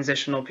 80s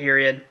transitional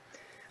period.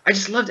 I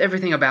just loved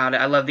everything about it.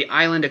 I love the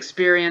island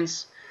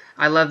experience.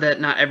 I love that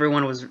not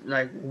everyone was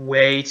like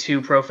way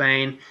too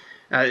profane.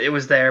 It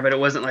was there, but it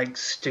wasn't like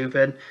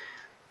stupid.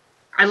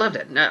 I loved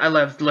it. I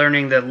loved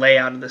learning the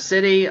layout of the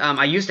city.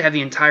 I used to have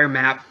the entire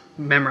map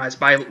memorized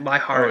by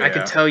heart. Oh, yeah. I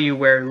could tell you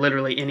where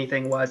literally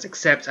anything was,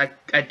 except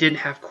I didn't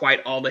have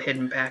quite all the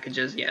hidden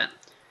packages yet.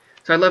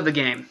 So I love the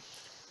game.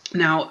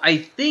 Now I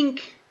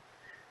think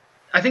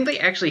they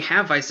actually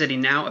have Vice City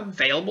now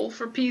available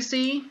for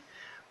PC,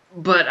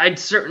 but I'd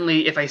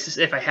certainly, if I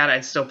had it,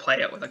 I'd still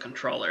play it with a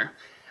controller.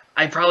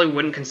 I probably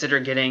wouldn't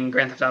consider getting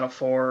Grand Theft Auto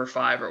 4 or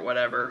 5 or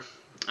whatever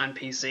on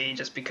PC,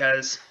 just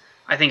because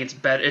I think it's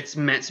better. It's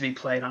meant to be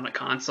played on a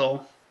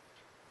console.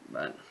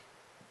 But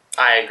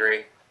I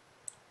agree.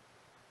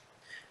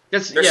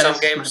 There's some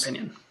games. My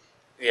opinion.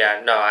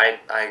 Yeah, no, I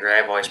agree.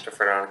 I've always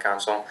preferred it on a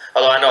console.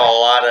 Although I know a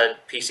lot of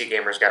PC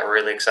gamers got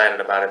really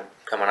excited about it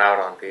coming out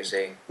on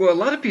PC. Well, a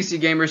lot of PC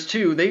gamers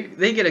too.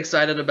 They get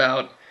excited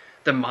about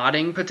the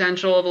modding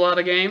potential of a lot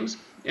of games.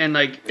 And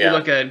like you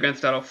look at Grand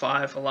Theft Auto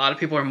 5, a lot of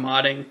people are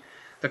modding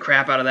the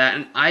crap out of that,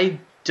 and I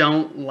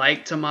don't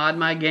like to mod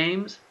my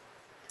games.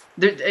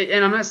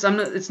 And I'm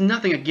not. It's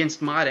nothing against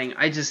modding.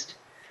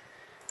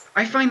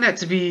 I find that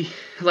to be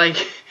like,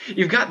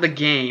 you've got the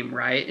game,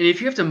 right? And if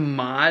you have to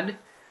mod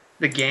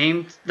the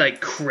game like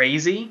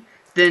crazy,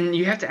 then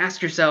you have to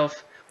ask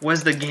yourself,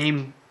 is the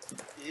game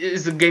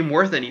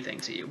worth anything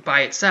to you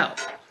by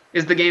itself?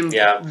 Is the game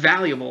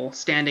valuable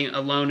standing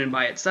alone and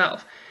by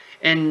itself?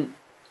 And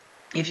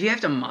if you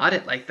have to mod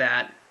it like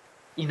that,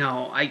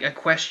 I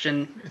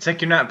question. It's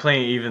like you're not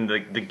playing even the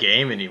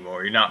game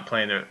anymore. You're not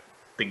playing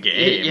the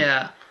game.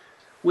 Yeah.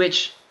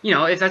 Which,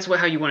 if that's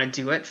how you want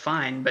to do it,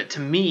 fine. But to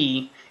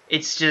me,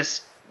 it's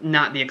just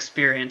not the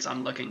experience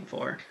I'm looking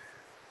for.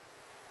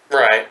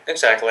 Right,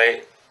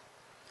 exactly.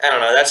 I don't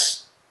know,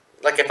 that's,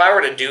 like, if I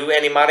were to do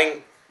any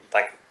modding,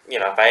 like,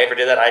 if I ever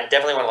did that, I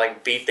definitely want to,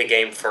 like, beat the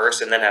game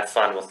first and then have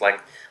fun with,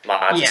 like,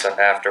 mods and stuff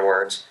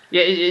afterwards.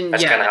 Yeah,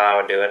 that's kind of how I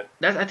would do it.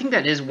 I think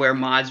that is where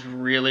mods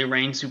really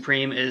reign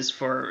supreme, is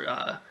for,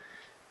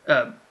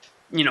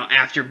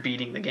 after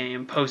beating the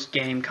game,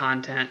 post-game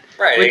content.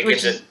 Right,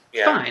 which is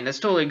fine, that's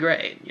totally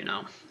great,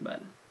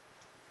 but...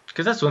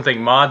 Because that's one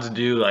thing mods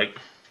do, like,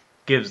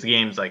 gives the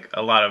games like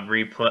a lot of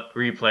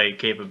replay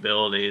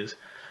capabilities,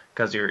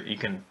 because you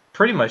can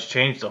pretty much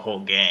change the whole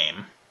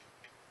game.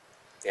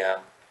 Yeah.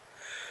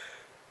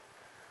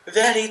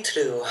 Very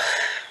true.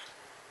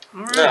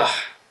 All right.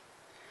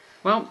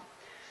 Well,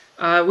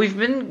 we've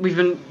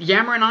been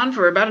yammering on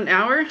for about an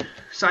hour,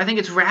 so I think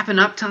it's wrapping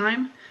up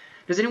time.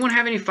 Does anyone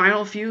have any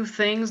final few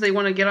things they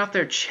want to get off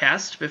their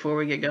chest before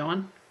we get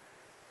going?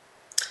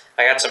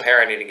 I got some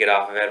hair I need to get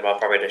off of it, but I'll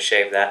probably just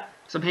shave that.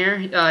 Some hair?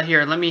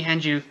 Here, let me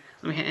hand you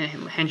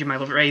my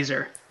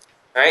razor.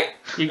 All right.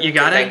 You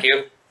got it? Thank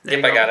you.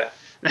 Yep, I got it.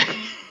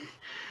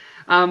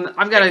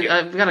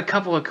 I've got a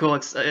couple of cool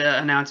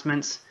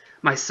announcements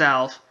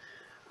myself.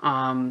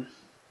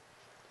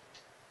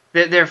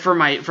 They're for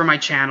my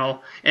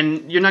channel,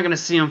 and you're not gonna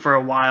see them for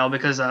a while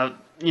because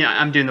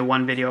I'm doing the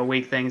one video a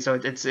week thing, so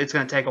it's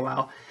gonna take a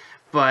while.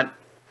 But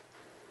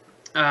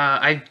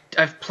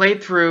I've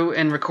played through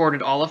and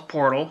recorded all of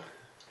Portal.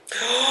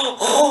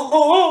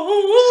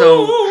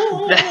 So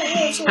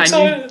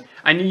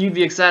I knew you'd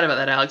be excited about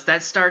that, Alex.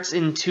 That starts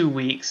in 2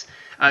 weeks.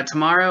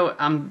 Tomorrow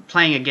I'm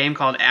playing a game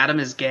called Adam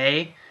is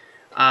Gay,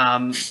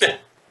 by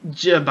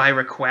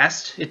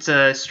request. It's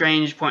a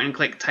strange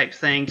point-and-click type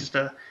thing, just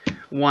a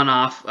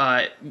one-off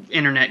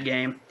internet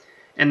game.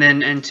 And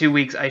then in 2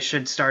 weeks I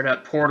should start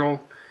up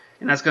Portal,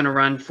 and that's going to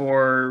run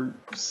for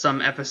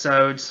some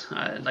episodes,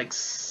 like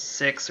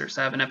 6 or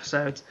 7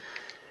 episodes.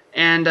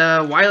 And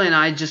Wiley and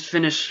I just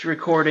finished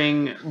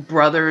recording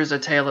Brothers: A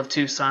Tale of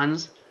Two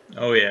Sons.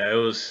 Oh yeah, it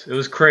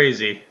was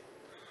crazy.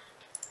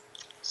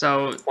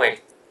 So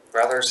wait,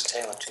 Brothers: A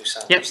Tale of Two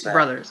Sons. Yep,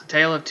 Brothers: A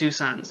Tale of Two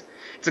Sons.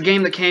 It's a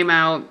game that came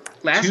out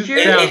last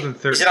year.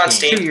 2013. Is it on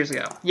Steam? 2 years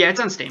ago. Yeah, it's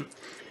on Steam.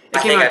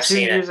 It came out 2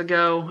 years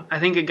ago. I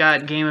think it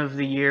got Game of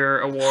the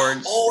Year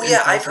awards. Oh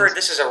yeah, I've heard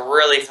this is a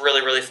really,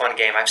 really, really fun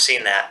game. I've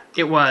seen that.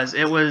 It was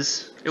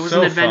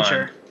So an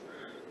adventure. fun.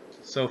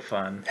 So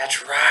fun.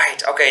 That's right.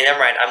 Okay, never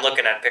mind. I'm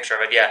looking at a picture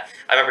of it. Yeah,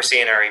 I remember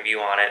seeing a review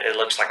on it. It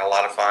looks like a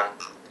lot of fun.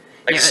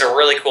 Like it's a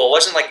really cool.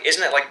 Isn't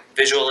it like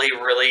visually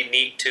really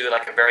neat too?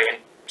 Like a very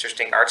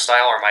interesting art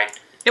style, or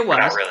It was.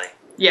 Not really.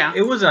 Yeah.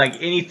 It wasn't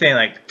like anything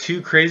like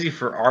too crazy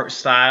for art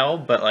style,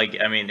 but like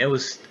I mean, it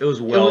was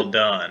well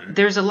done.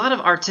 There's a lot of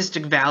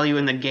artistic value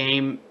in the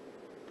game,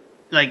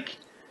 like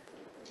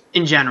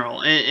in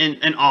general,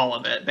 in all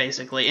of it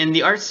basically, and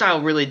the art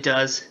style really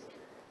does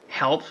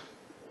help.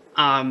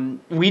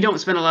 We don't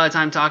spend a lot of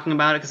time talking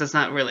about it because it's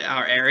not really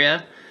our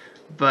area,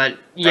 but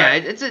yeah,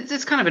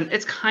 it's kind of an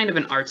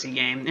artsy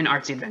game, an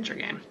artsy adventure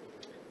game.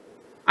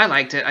 I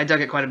liked it. I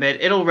dug it quite a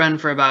bit. It'll run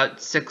for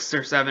about 6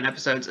 or 7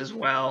 episodes as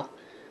well.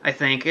 I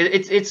think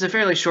it's a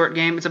fairly short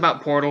game. It's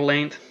about Portal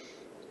length.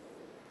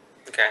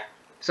 Okay.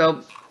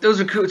 So those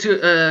are cool.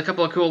 A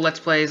couple of cool Let's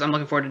Plays I'm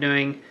looking forward to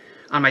doing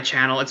on my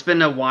channel. It's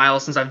been a while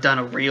since I've done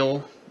a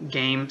real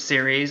game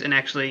series and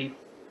actually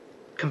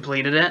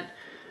completed it.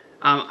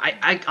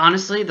 I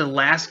honestly, the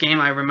last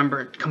game I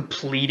remember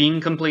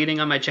completing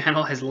on my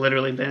channel has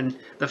literally been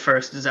the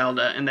first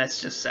Zelda, and that's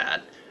just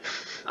sad.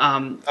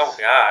 Oh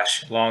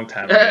gosh. Long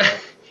time ago.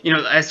 You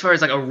know, as far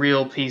as like a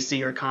real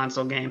PC or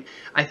console game,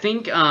 I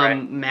think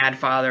Mad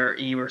Father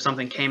Eve or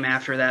something came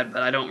after that,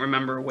 but I don't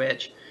remember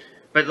which.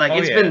 But like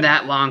it's been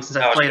that long since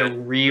I've played a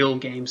real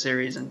game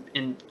series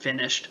and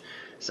finished,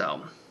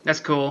 so that's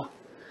cool.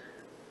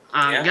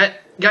 Got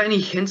any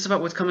hints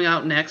about what's coming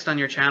out next on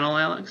your channel,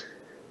 Alex?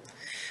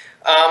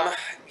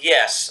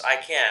 Yes, I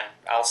can.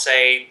 I'll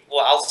say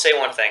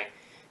one thing.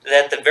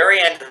 That the very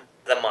end of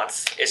the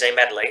month is a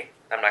medley.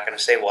 I'm not going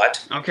to say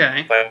what.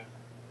 Okay. But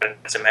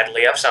it's a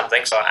medley of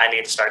something, so I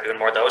need to start doing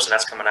more of those, and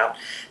that's coming out.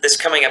 This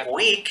coming up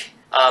week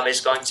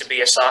is going to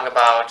be a song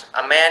about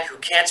a man who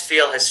can't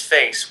feel his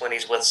face when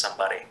he's with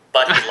somebody,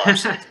 but he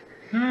loves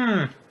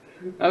it.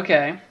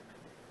 Okay.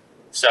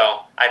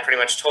 So, I pretty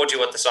much told you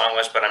what the song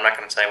was, but I'm not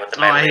going to tell you what the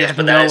medley is. I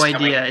have no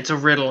idea. It's a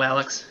riddle,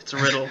 Alex. It's a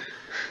riddle.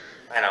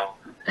 I know.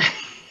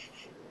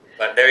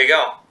 But there you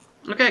go.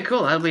 Okay,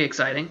 cool. That'll be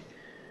exciting.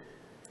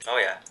 Oh,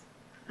 yeah.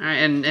 All right,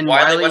 and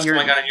Wiley, what's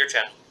going on in your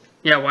channel?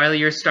 Yeah, Wiley,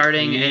 you're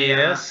starting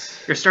a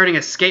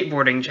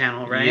skateboarding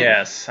channel, right?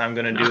 Yes, I'm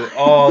gonna do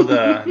all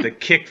the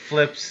kick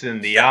flips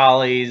and the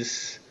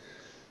ollies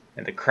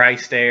and the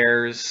Christ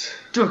airs.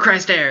 Do a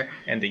Christ air.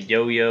 And the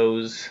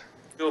yo-yos.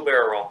 Do a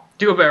barrel roll.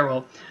 Do a barrel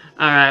roll.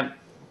 All right.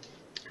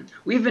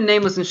 We've been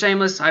Nameless and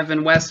Shameless. I've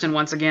been Weston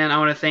once again. I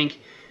want to thank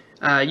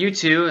you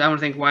two. I want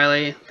to thank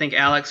Wiley, thank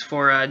Alex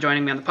for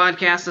joining me on the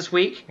podcast this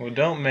week. Well,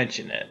 don't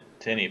mention it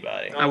to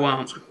anybody. I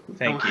won't.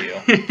 Thank you.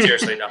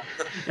 Seriously, no.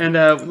 And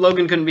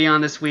Logan couldn't be on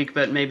this week,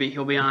 but maybe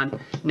he'll be on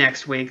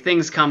next week.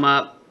 Things come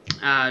up.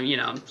 You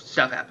know,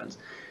 stuff happens.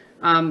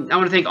 I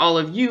want to thank all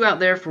of you out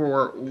there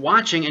for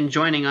watching and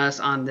joining us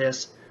on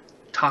this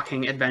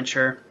talking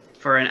adventure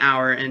for an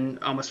hour and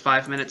almost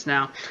 5 minutes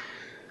now.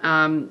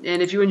 And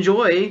if you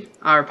enjoy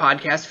our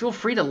podcast, feel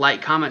free to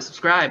like, comment,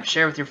 subscribe,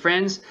 share with your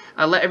friends.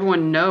 Let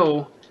everyone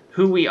know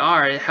who we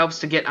are. It helps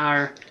to get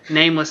our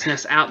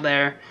namelessness out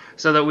there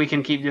so that we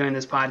can keep doing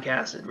this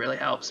podcast. It really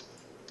helps.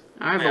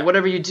 All right, but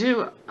whatever you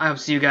do, I'll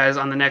see you guys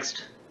on the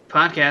next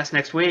podcast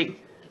next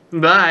week.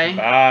 Bye.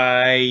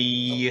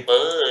 Bye.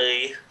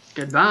 Bye.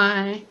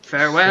 Goodbye.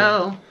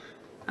 Farewell.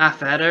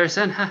 Auf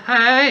Wiedersehen.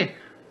 Hey.